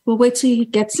 Well, wait till you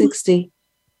get 60.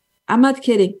 I'm not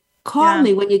kidding. Call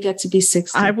me when you get to be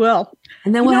 60. I will.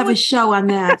 And then we'll have a show on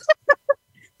that.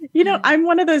 I'm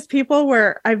one of those people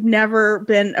where I've never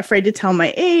been afraid to tell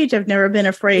my age. I've never been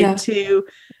afraid to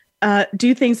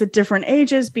do things at different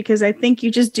ages, because I think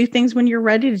you just do things when you're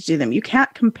ready to do them. You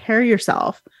can't compare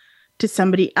yourself to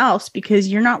somebody else because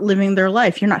you're not living their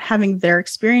life. You're not having their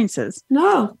experiences.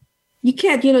 No, you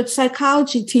can't.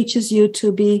 Psychology teaches you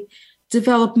to be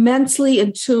developmentally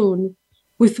in tune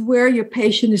with where your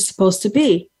patient is supposed to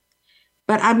be.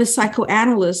 But I'm a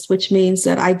psychoanalyst, which means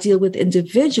that I deal with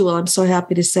individual, I'm so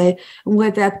happy to say,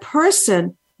 where that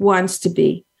person wants to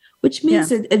be, which means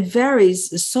that it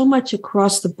varies so much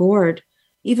across the board,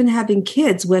 even having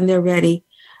kids when they're ready,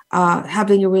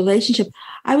 having a relationship.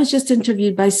 I was just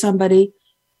interviewed by somebody,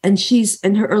 and she's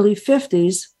in her early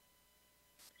 50s,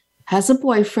 has a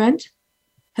boyfriend,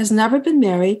 has never been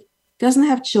married, doesn't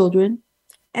have children.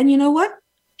 And you know what?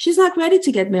 She's not ready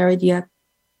to get married yet.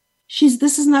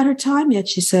 This is not her time yet,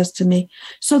 she says to me.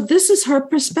 So this is her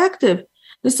perspective.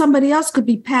 That somebody else could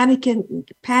be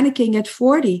panicking at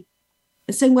 40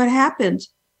 and saying, what happened?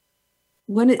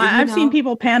 I've seen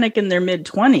people panic in their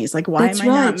mid-20s. Like, why am I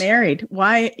not married?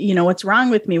 Why, what's wrong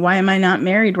with me? Why am I not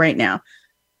married right now?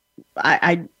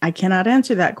 I cannot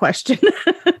answer that question.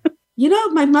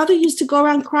 My mother used to go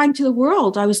around crying to the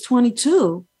world. I was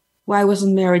 22 why I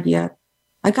wasn't married yet.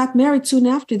 I got married soon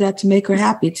after that to make her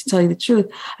happy, to tell you the truth.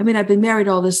 I mean, I've been married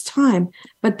all this time,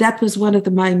 but that was one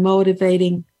of my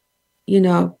motivating,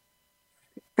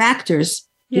 factors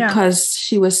because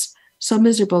she was so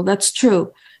miserable. That's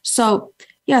true. So,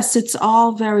 yes, it's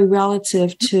all very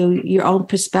relative to your own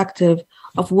perspective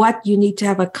of what you need to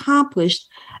have accomplished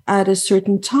at a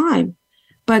certain time.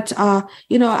 But, I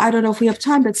don't know if we have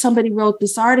time, but somebody wrote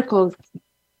this article.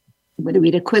 I'm going to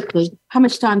read it quickly. How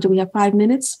much time do we have? 5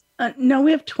 minutes? No,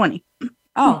 we have 20.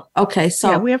 Oh, okay.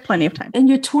 So we have plenty of time. In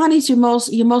your 20s,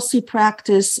 you mostly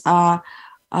practice.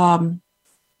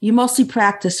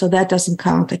 So that doesn't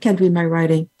count. I can't read my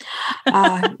writing.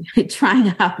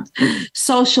 Trying out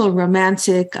social,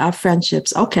 romantic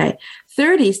friendships. Okay.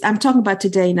 30s. I'm talking about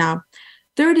today now.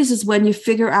 30s is when you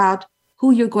figure out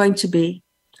who you're going to be.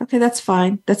 Okay, that's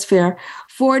fine. That's fair.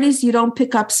 40s, you don't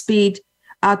pick up speed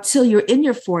till you're in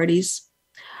your 40s,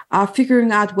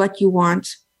 figuring out what you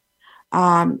want.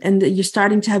 And you're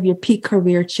starting to have your peak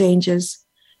career changes.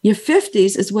 Your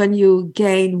 50s is when you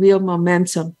gain real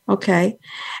momentum, okay?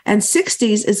 And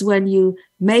 60s is when you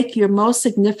make your most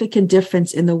significant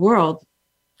difference in the world.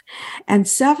 And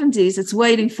 70s, it's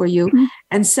waiting for you. Mm-hmm.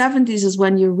 And 70s is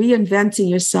when you're reinventing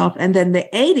yourself. And then the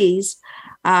 80s,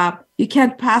 you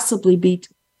can't possibly be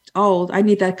old. I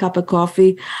need that cup of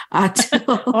coffee.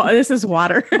 This is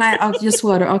water. Just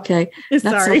water. Okay.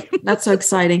 Sorry. That's so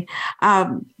exciting.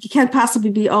 You can't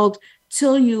possibly be old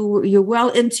till you're well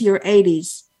into your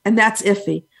 80s. And that's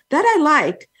iffy. That I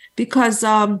like because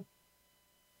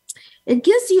it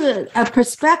gives you a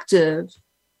perspective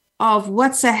of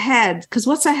what's ahead. Because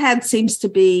what's ahead seems to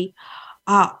be,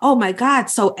 oh my God,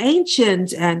 so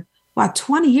ancient. And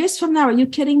 20 years from now, are you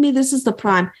kidding me? This is the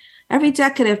prime. Every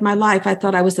decade of my life, I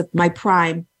thought I was at my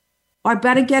prime. I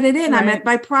better get it in. Right. I'm at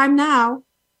my prime now.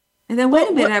 And then wait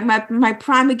a minute, I'm at my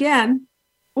prime again.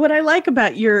 What I like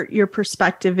about your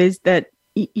perspective is that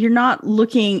you're not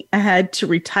looking ahead to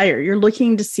retire. You're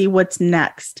looking to see what's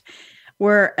next.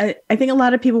 Where I think a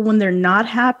lot of people, when they're not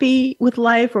happy with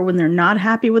life or when they're not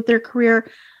happy with their career,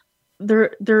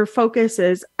 their focus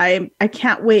is, I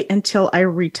can't wait until I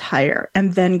retire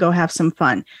and then go have some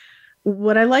fun.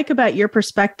 What I like about your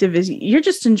perspective is you're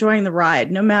just enjoying the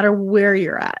ride no matter where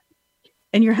you're at.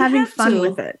 And you're having fun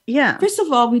with it. Yeah. First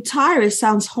of all, retire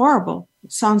sounds horrible.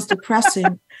 It sounds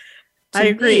depressing. I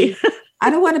agree.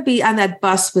 I don't want to be on that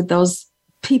bus with those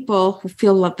people who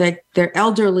feel like they're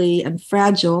elderly and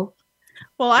fragile.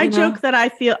 Well, I joke that I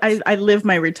feel I live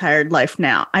my retired life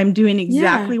now. I'm doing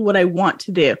exactly what I want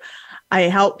to do. I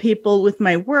help people with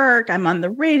my work. I'm on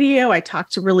the radio. I talk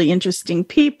to really interesting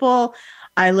people.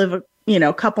 I live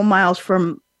a couple miles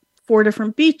from 4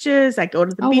 different beaches. I go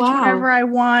to the beach whenever I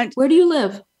want. Where do you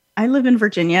live? I live in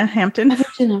Virginia, Hampton.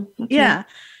 Virginia. Okay. Yeah.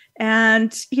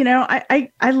 And,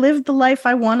 I live the life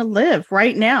I want to live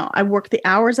right now. I work the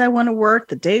hours I want to work,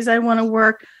 the days I want to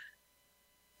work.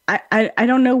 I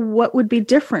don't know what would be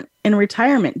different in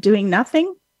retirement, doing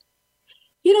nothing.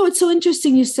 It's so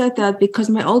interesting you said that because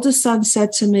my oldest son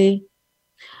said to me,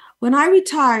 when I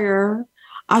retire,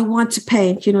 I want to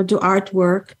paint, do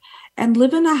artwork and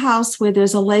live in a house where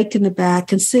there's a lake in the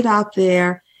back and sit out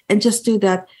there and just do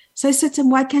that. So I said to him,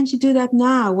 why can't you do that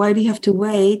now? Why do you have to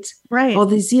wait all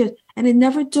these years? And it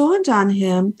never dawned on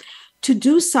him to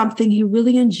do something he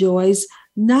really enjoys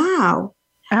now.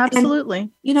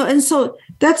 Absolutely. And so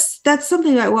that's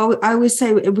something I always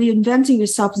say, reinventing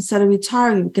yourself instead of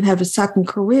retiring. You can have a second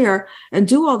career and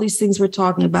do all these things we're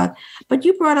talking about. But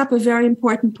you brought up a very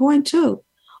important point too.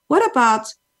 What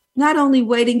about not only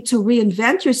waiting to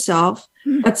reinvent yourself,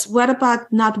 but what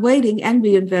about not waiting and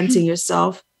reinventing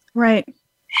yourself? Right.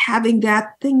 Having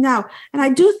that thing now. And I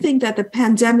do think that the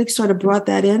pandemic sort of brought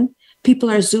that in.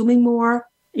 People are Zooming more.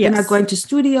 Yes. They're not going to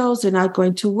studios. They're not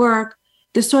going to work.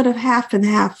 They're sort of half and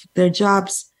half their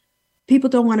jobs. people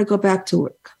don't want to go back to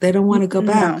work. They don't want to go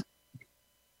back. No.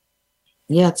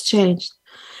 Yeah, it's changed.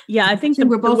 Yeah, I think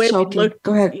we're both joking.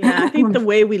 Go ahead. Yeah, I think the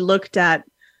way we looked at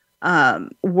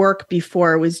work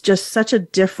before was just such a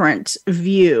different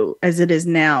view as it is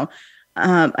now.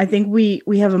 I think we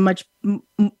have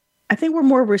I think we're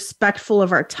more respectful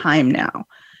of our time now.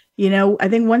 You know, I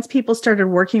think once people started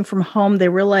working from home, they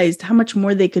realized how much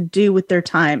more they could do with their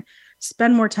time,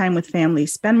 spend more time with family,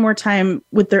 spend more time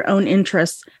with their own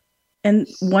interests. And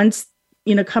once,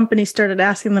 you know, companies started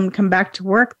asking them to come back to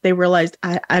work, they realized,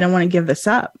 I don't want to give this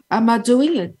up. I'm not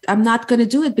doing it. I'm not going to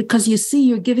do it because you see,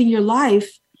 you're giving your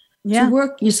life to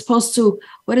work. You're supposed to,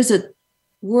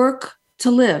 work to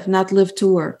live, not live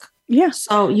to work. Yeah.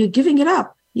 So you're giving it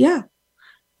up. Yeah.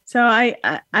 So I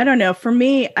don't know. For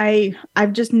me,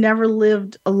 I've just never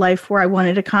lived a life where I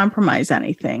wanted to compromise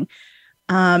anything.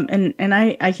 And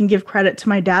I can give credit to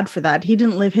my dad for that. He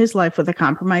didn't live his life with a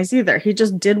compromise either. He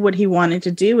just did what he wanted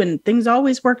to do, and things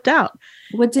always worked out.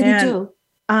 What did he do?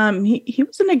 He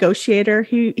was a negotiator.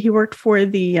 He worked for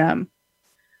the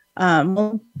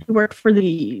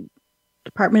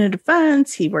Department of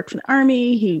Defense. He worked for the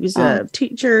Army. He was a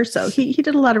teacher. So he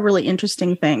did a lot of really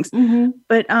interesting things. Mm-hmm.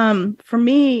 But for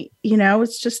me, you know,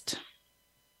 it's just,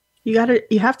 you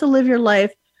have to live your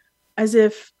life as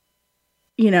if,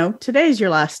 you know, today's your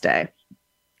last day.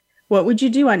 What would you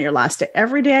do on your last day?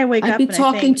 Every day I wake up. I'd be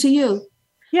talking to you.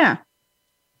 Yeah.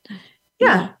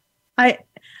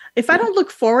 If I don't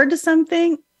look forward to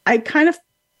something, I kind of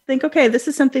think, okay, this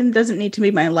is something that doesn't need to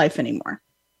be my life anymore.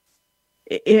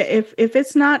 If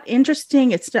it's not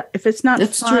interesting, if it's not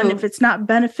That's fun, true. if it's not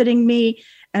benefiting me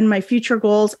and my future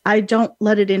goals, I don't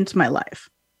let it into my life.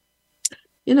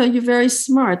 You know, you're very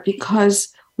smart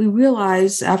because we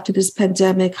realize after this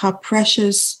pandemic how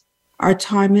precious our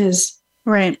time is.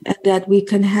 Right. And that we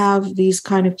can have these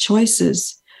kind of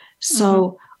choices.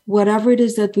 So whatever it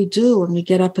is that we do when we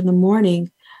get up in the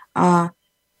morning, at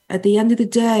the end of the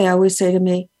day, I always say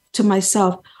to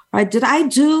myself, all right, did I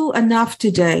do enough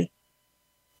today?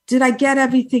 Did I get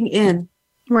everything in?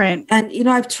 Right. And, you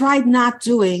know, I've tried not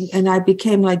doing and I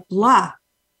became like blah.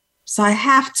 So I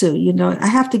have to, you know, I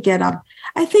have to get up.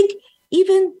 I think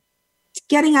even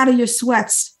getting out of your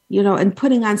sweats, you know, and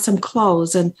putting on some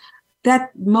clothes, and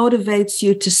that motivates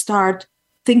you to start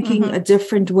thinking a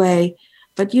different way.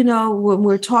 But, you know, when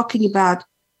we're talking about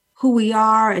who we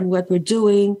are and what we're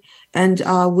doing and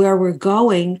where we're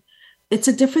going, it's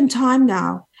a different time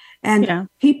now. And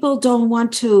people don't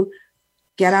want to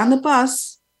get on the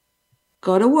bus,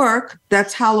 go to work.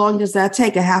 That's how long does that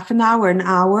take? A half an hour, an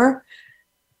hour?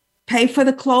 Pay for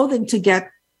the clothing to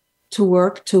get to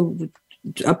work, to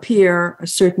appear a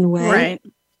certain way. Right.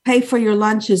 Pay for your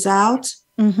lunches out.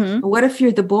 Mm-hmm. What if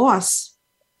you're the boss?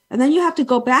 And then you have to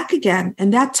go back again.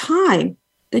 And that time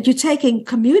that you're taking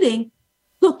commuting,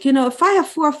 look, you know, if I have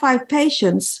 4 or 5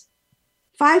 patients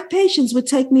would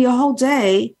take me a whole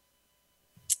day.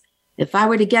 If I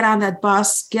were to get on that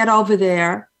bus, get over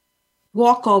there,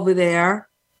 walk over there,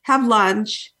 have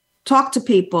lunch, talk to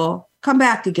people, come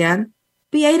back again,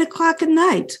 be 8 o'clock at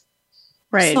night.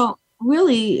 Right. So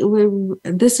really,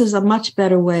 this is a much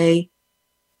better way.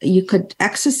 You could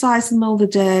exercise in the middle of the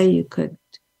day. You could.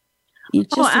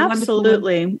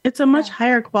 Absolutely. It's a much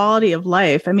higher quality of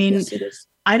life. I mean, yes, it is.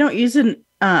 I don't use an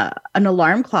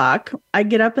alarm clock. I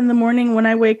get up in the morning when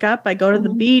I wake up. I go to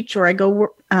the beach, or I go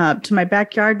to my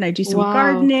backyard and I do some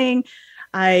gardening.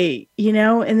 And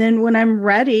then when I'm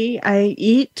ready, I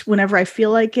eat whenever I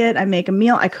feel like it. I make a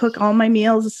meal. I cook all my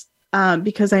meals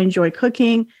because I enjoy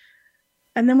cooking.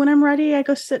 And then when I'm ready, I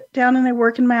go sit down and I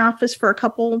work in my office for a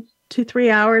couple, 2-3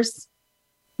 hours,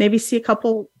 maybe see a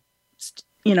couple,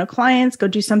 clients, go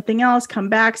do something else, come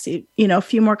back, see, a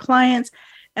few more clients.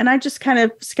 And I just kind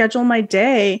of schedule my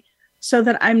day so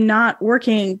that I'm not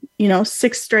working,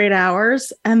 6 straight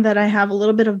hours, and that I have a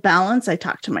little bit of balance. I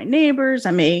talk to my neighbors.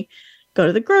 I may go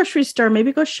to the grocery store,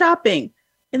 maybe go shopping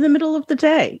in the middle of the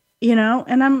day,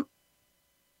 and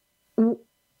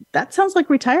that sounds like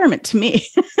retirement to me.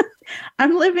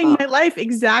 I'm living my life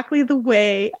exactly the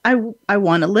way I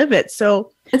want to live it.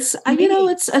 So it's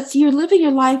you're living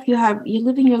your life. You're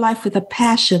living your life with a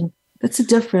passion. That's a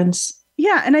difference.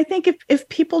 Yeah. And I think if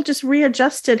people just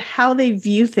readjusted how they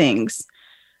view things,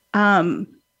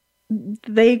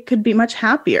 they could be much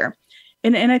happier.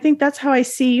 And I think that's how I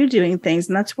see you doing things.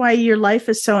 And that's why your life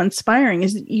is so inspiring,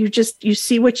 is you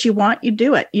see what you want, you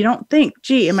do it. You don't think,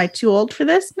 gee, am I too old for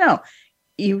this? No,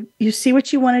 you see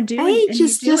what you want to do. Age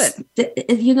is just,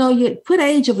 you put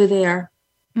age over there,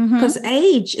 because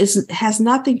age has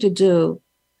nothing to do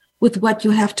with what you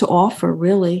have to offer,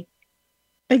 really.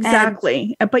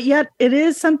 Exactly. But yet it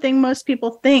is something most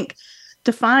people think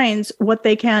defines what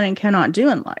they can and cannot do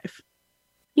in life.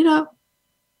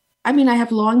 I mean, I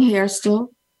have long hair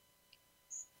still.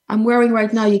 I'm wearing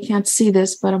right now, you can't see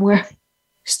this, but I'm wearing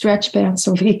stretch pants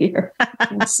over here. You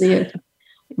can't see it.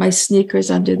 My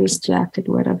sneakers under this jacket,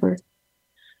 whatever.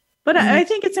 But I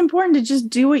think it's important to just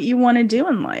do what you want to do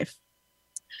in life.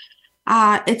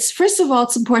 First of all,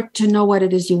 it's important to know what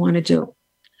it is you want to do.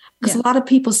 Because a lot of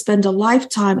people spend a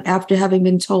lifetime after having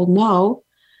been told no,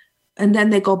 and then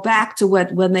they go back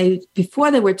to before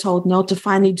they were told no to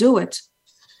finally do it.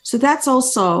 So that's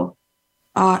also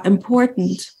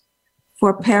important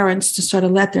for parents to sort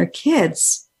of let their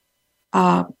kids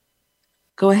go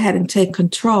ahead and take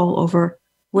control over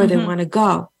where they want to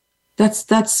go.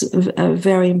 That's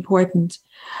very important.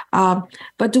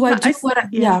 But do I do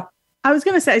Yeah. I was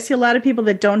going to say, I see a lot of people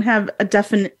that don't have a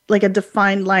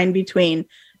defined line between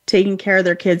taking care of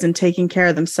their kids and taking care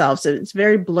of themselves. It's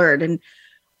very blurred. And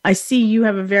I see you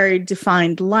have a very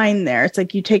defined line there. It's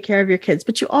like you take care of your kids,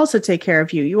 but you also take care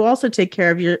of you. You also take care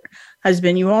of your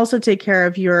husband. You also take care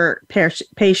of your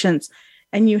patients.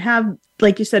 And you have,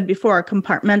 like you said before, a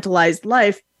compartmentalized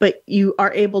life, but you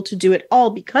are able to do it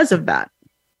all because of that.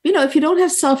 If you don't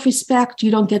have self-respect,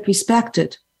 you don't get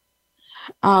respected.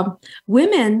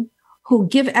 Women who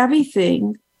give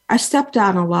everything are stepped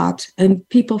on a lot, and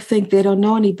people think they don't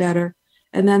know any better.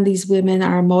 And then these women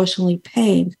are emotionally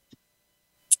pained.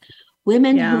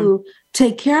 Women who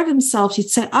take care of themselves, you'd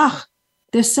say,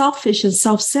 they're selfish and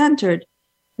self-centered.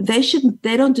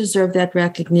 They don't deserve that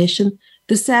recognition.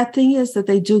 The sad thing is that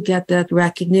they do get that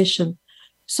recognition.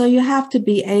 So you have to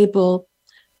be able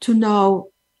to know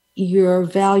your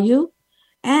value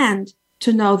and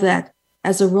to know that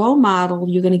as a role model,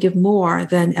 you're going to give more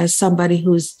than as somebody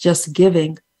who's just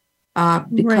giving.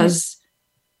 Because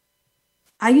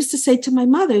I used to say to my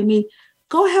mother,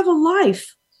 go have a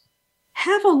life.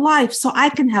 Have a life so I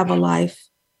can have a life.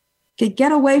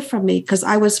 Get away from me, because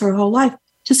I was her whole life.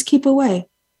 Just keep away.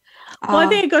 Well, I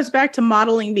think it goes back to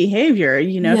modeling behavior. If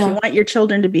you want your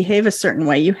children to behave a certain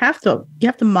way, you have to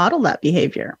model that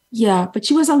behavior. Yeah, but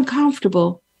she was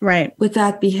uncomfortable with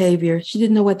that behavior. She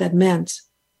didn't know what that meant.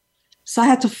 So I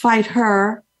had to fight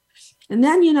her. And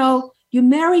then, you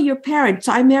marry your parents.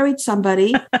 So I married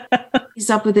somebody. He's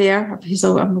over there.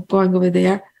 I'm going over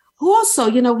there. Who also,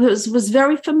 was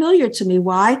very familiar to me.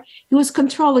 Why? He was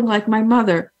controlling like my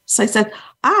mother. So I said,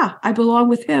 I belong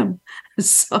with him.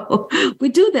 So we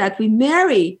do that. We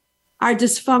marry our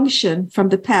dysfunction from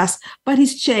the past, but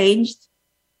he's changed.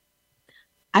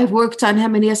 I've worked on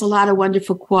him and he has a lot of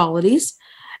wonderful qualities.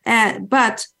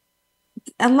 But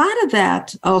a lot of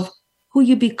that, of who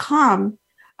you become,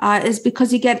 is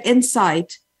because you get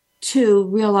insight to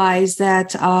realize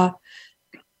that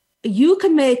you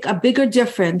can make a bigger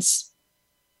difference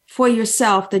for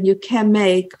yourself than you can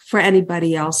make for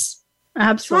anybody else.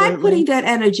 Absolutely. Try putting that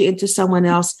energy into someone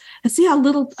else and see how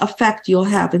little effect you'll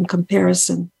have in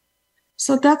comparison.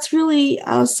 So that's really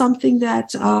something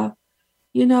that, I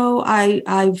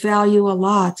value a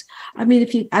lot. I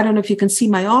don't know if you can see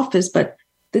my office, but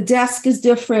the desk is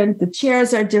different. The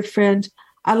chairs are different.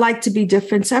 I like to be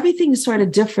different. So everything is sort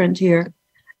of different here.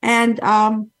 And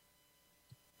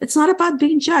it's not about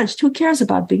being judged. Who cares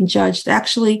about being judged?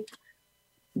 Actually,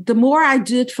 the more I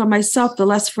did for myself, the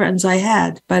less friends I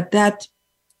had. But that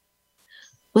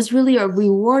was really a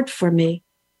reward for me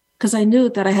because I knew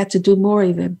that I had to do more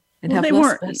even and have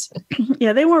less.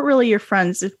 Yeah, they weren't really your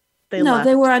friends if they left.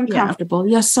 They were uncomfortable.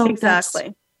 Yeah, so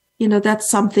exactly. That's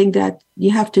something that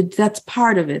you have to, that's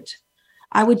part of it.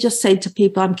 I would just say to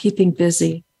people, I'm keeping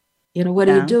busy. What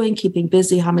are you doing? Keeping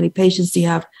busy. How many patients do you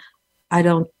have? I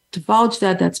don't divulge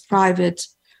that. That's private.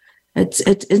 It's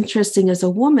interesting as a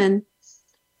woman.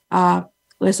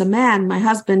 As a man, my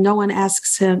husband, no one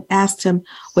asked him,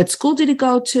 what school did he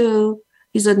go to?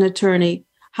 He's an attorney.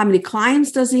 How many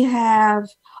clients does he have?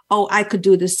 Oh, I could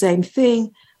do the same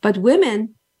thing. But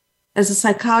women, as a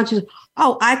psychologist,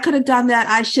 I could have done that.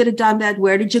 I should have done that.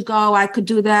 Where did you go? I could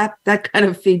do that. That kind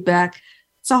of feedback.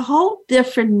 It's a whole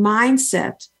different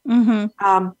mindset.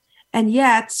 Mm-hmm. And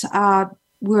yet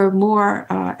we're more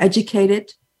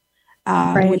educated.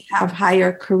 We have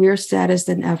higher career status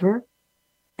than ever.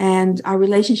 And our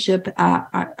relationships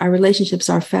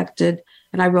are affected.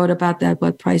 And I wrote about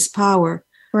that, price power,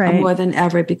 more than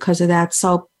ever because of that.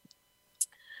 So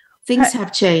things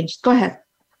have changed. Go ahead.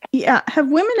 Yeah. Have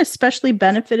women especially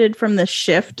benefited from the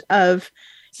shift of,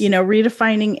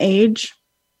 redefining age?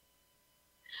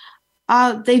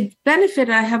 They've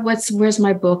benefited. I have where's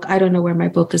my book? I don't know where my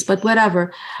book is, but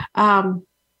whatever.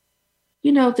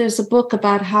 There's a book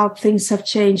about how things have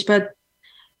changed, but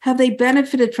have they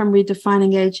benefited from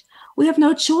redefining age? We have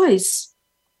no choice.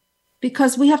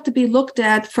 because we have to be looked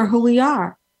at for who we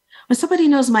are. When somebody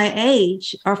knows my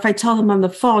age, or if I tell them on the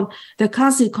phone, they're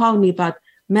constantly calling me about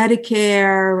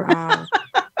Medicare,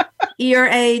 ear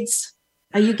aids.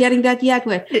 Are you getting that yet?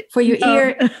 For your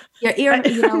ear,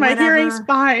 you know, my hearing's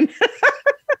fine.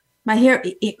 My hair,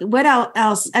 what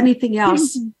else? Anything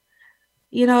else?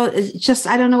 You know, it's just,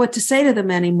 I don't know what to say to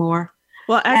them anymore.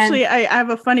 Well, actually, I have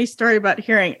a funny story about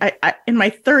hearing. I in my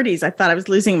 30s, I thought I was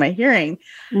losing my hearing.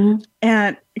 Mm-hmm.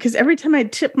 And because every time I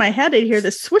tip my head, I'd hear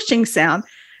this swishing sound.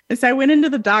 And so I went into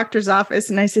the doctor's office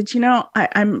and I said, you know,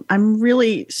 I'm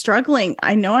really struggling.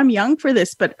 I know I'm young for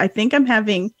this, but I think I'm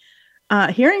having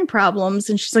hearing problems.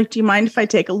 And she's like, do you mind if I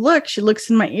take a look? She looks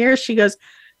in my ear. She goes,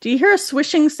 do you hear a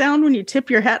swishing sound when you tip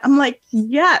your head? I'm like,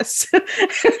 yes.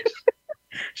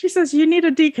 She says, you need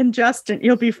a decongestant.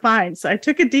 You'll be fine. So I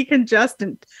took a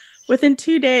decongestant. Within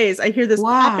 2 days, I hear this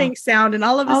popping sound, and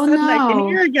all of a sudden I can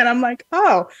hear again. I'm like,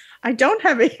 oh, I don't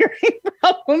have a hearing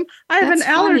problem. I have an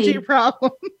allergy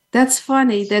problem. That's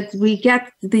funny that we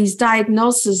get these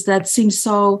diagnoses that seem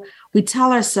so, we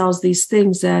tell ourselves these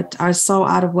things that are so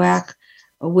out of whack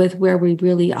with where we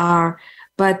really are.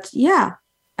 But yeah,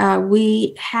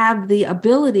 we have the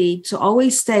ability to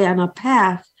always stay on a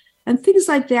path. And things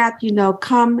like that, you know,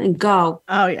 come and go.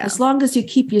 Oh, yeah. As long as you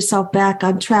keep yourself back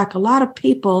on track. A lot of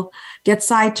people get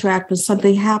sidetracked when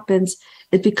something happens.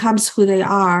 It becomes who they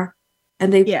are.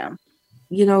 And they,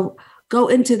 you know, go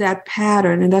into that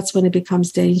pattern. And that's when it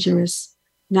becomes dangerous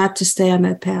not to stay on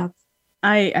that path.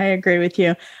 I agree with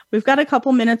you. We've got a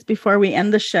couple minutes before we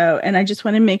end the show. And I just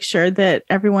want to make sure that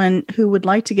everyone who would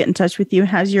like to get in touch with you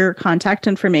has your contact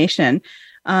information.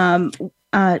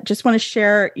 Just want to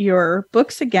share your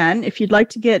books again. If you'd like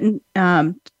to get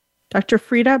Dr.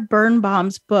 Frida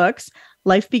Birnbaum's books,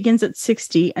 Life Begins at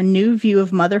 60, A New View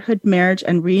of Motherhood, Marriage,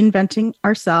 and Reinventing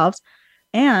Ourselves,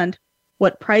 and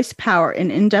What Price, Power,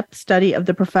 an in-depth study of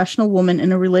the professional woman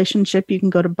in a relationship, you can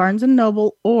go to Barnes &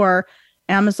 Noble or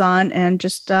Amazon and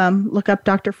just look up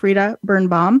Dr. Frida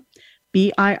Birnbaum,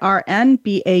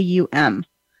 Birnbaum.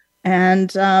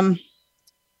 And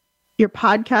your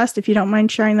podcast, if you don't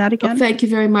mind sharing that again. Oh, thank you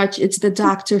very much. It's the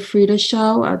Dr. Frida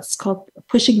Show. It's called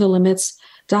Pushing the Limits.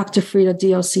 Dr. Frida,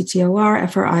 DOCTOR,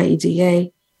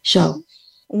 FRIEDA show.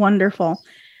 Wonderful.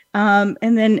 And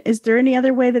then is there any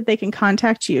other way that they can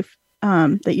contact you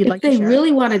that you'd like to share? If they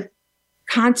really want to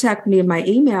contact me, my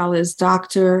email is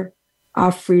Dr.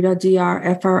 Frida,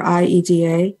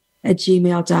 DRFRIEDA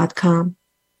 @gmail.com.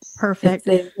 Perfect. If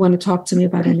they want to talk to me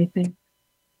about anything.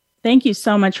 Thank you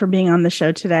so much for being on the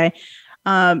show today.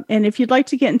 And if you'd like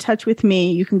to get in touch with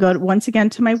me, you can go once again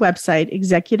to my website,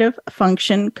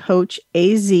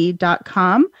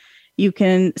 executivefunctioncoachaz.com. You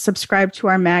can subscribe to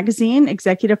our magazine,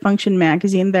 Executive Function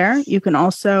Magazine there. You can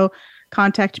also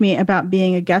contact me about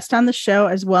being a guest on the show,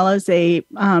 as well as a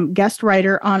guest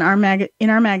writer on in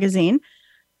our magazine.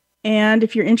 And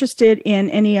if you're interested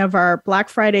in any of our Black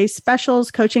Friday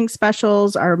specials, coaching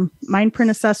specials, our mind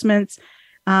print assessments,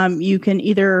 you can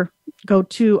either go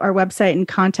to our website and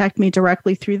contact me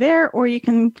directly through there, or you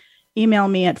can email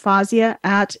me at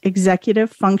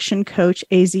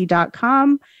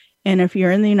fazia@executivefunctioncoachaz.com. And if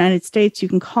you're in the United States, you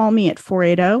can call me at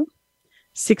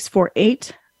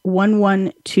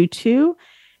 480-648-1122.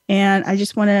 And I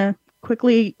just want to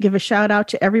quickly give a shout out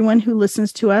to everyone who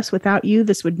listens to us. Without you,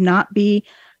 this would not be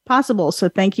possible. So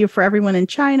thank you for everyone in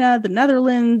China, the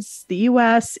Netherlands, the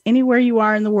US, anywhere you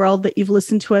are in the world that you've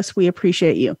listened to us. We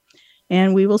appreciate you.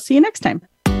 And we will see you next time.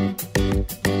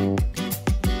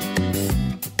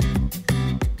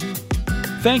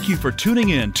 Thank you for tuning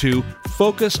in to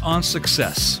Focus on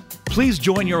Success. Please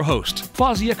join your host,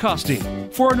 Fazia Costi,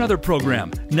 for another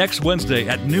program next Wednesday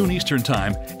at noon Eastern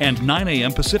Time and 9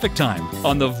 a.m. Pacific Time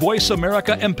on the Voice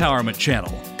America Empowerment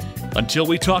Channel. Until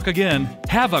we talk again,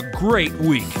 have a great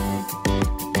week.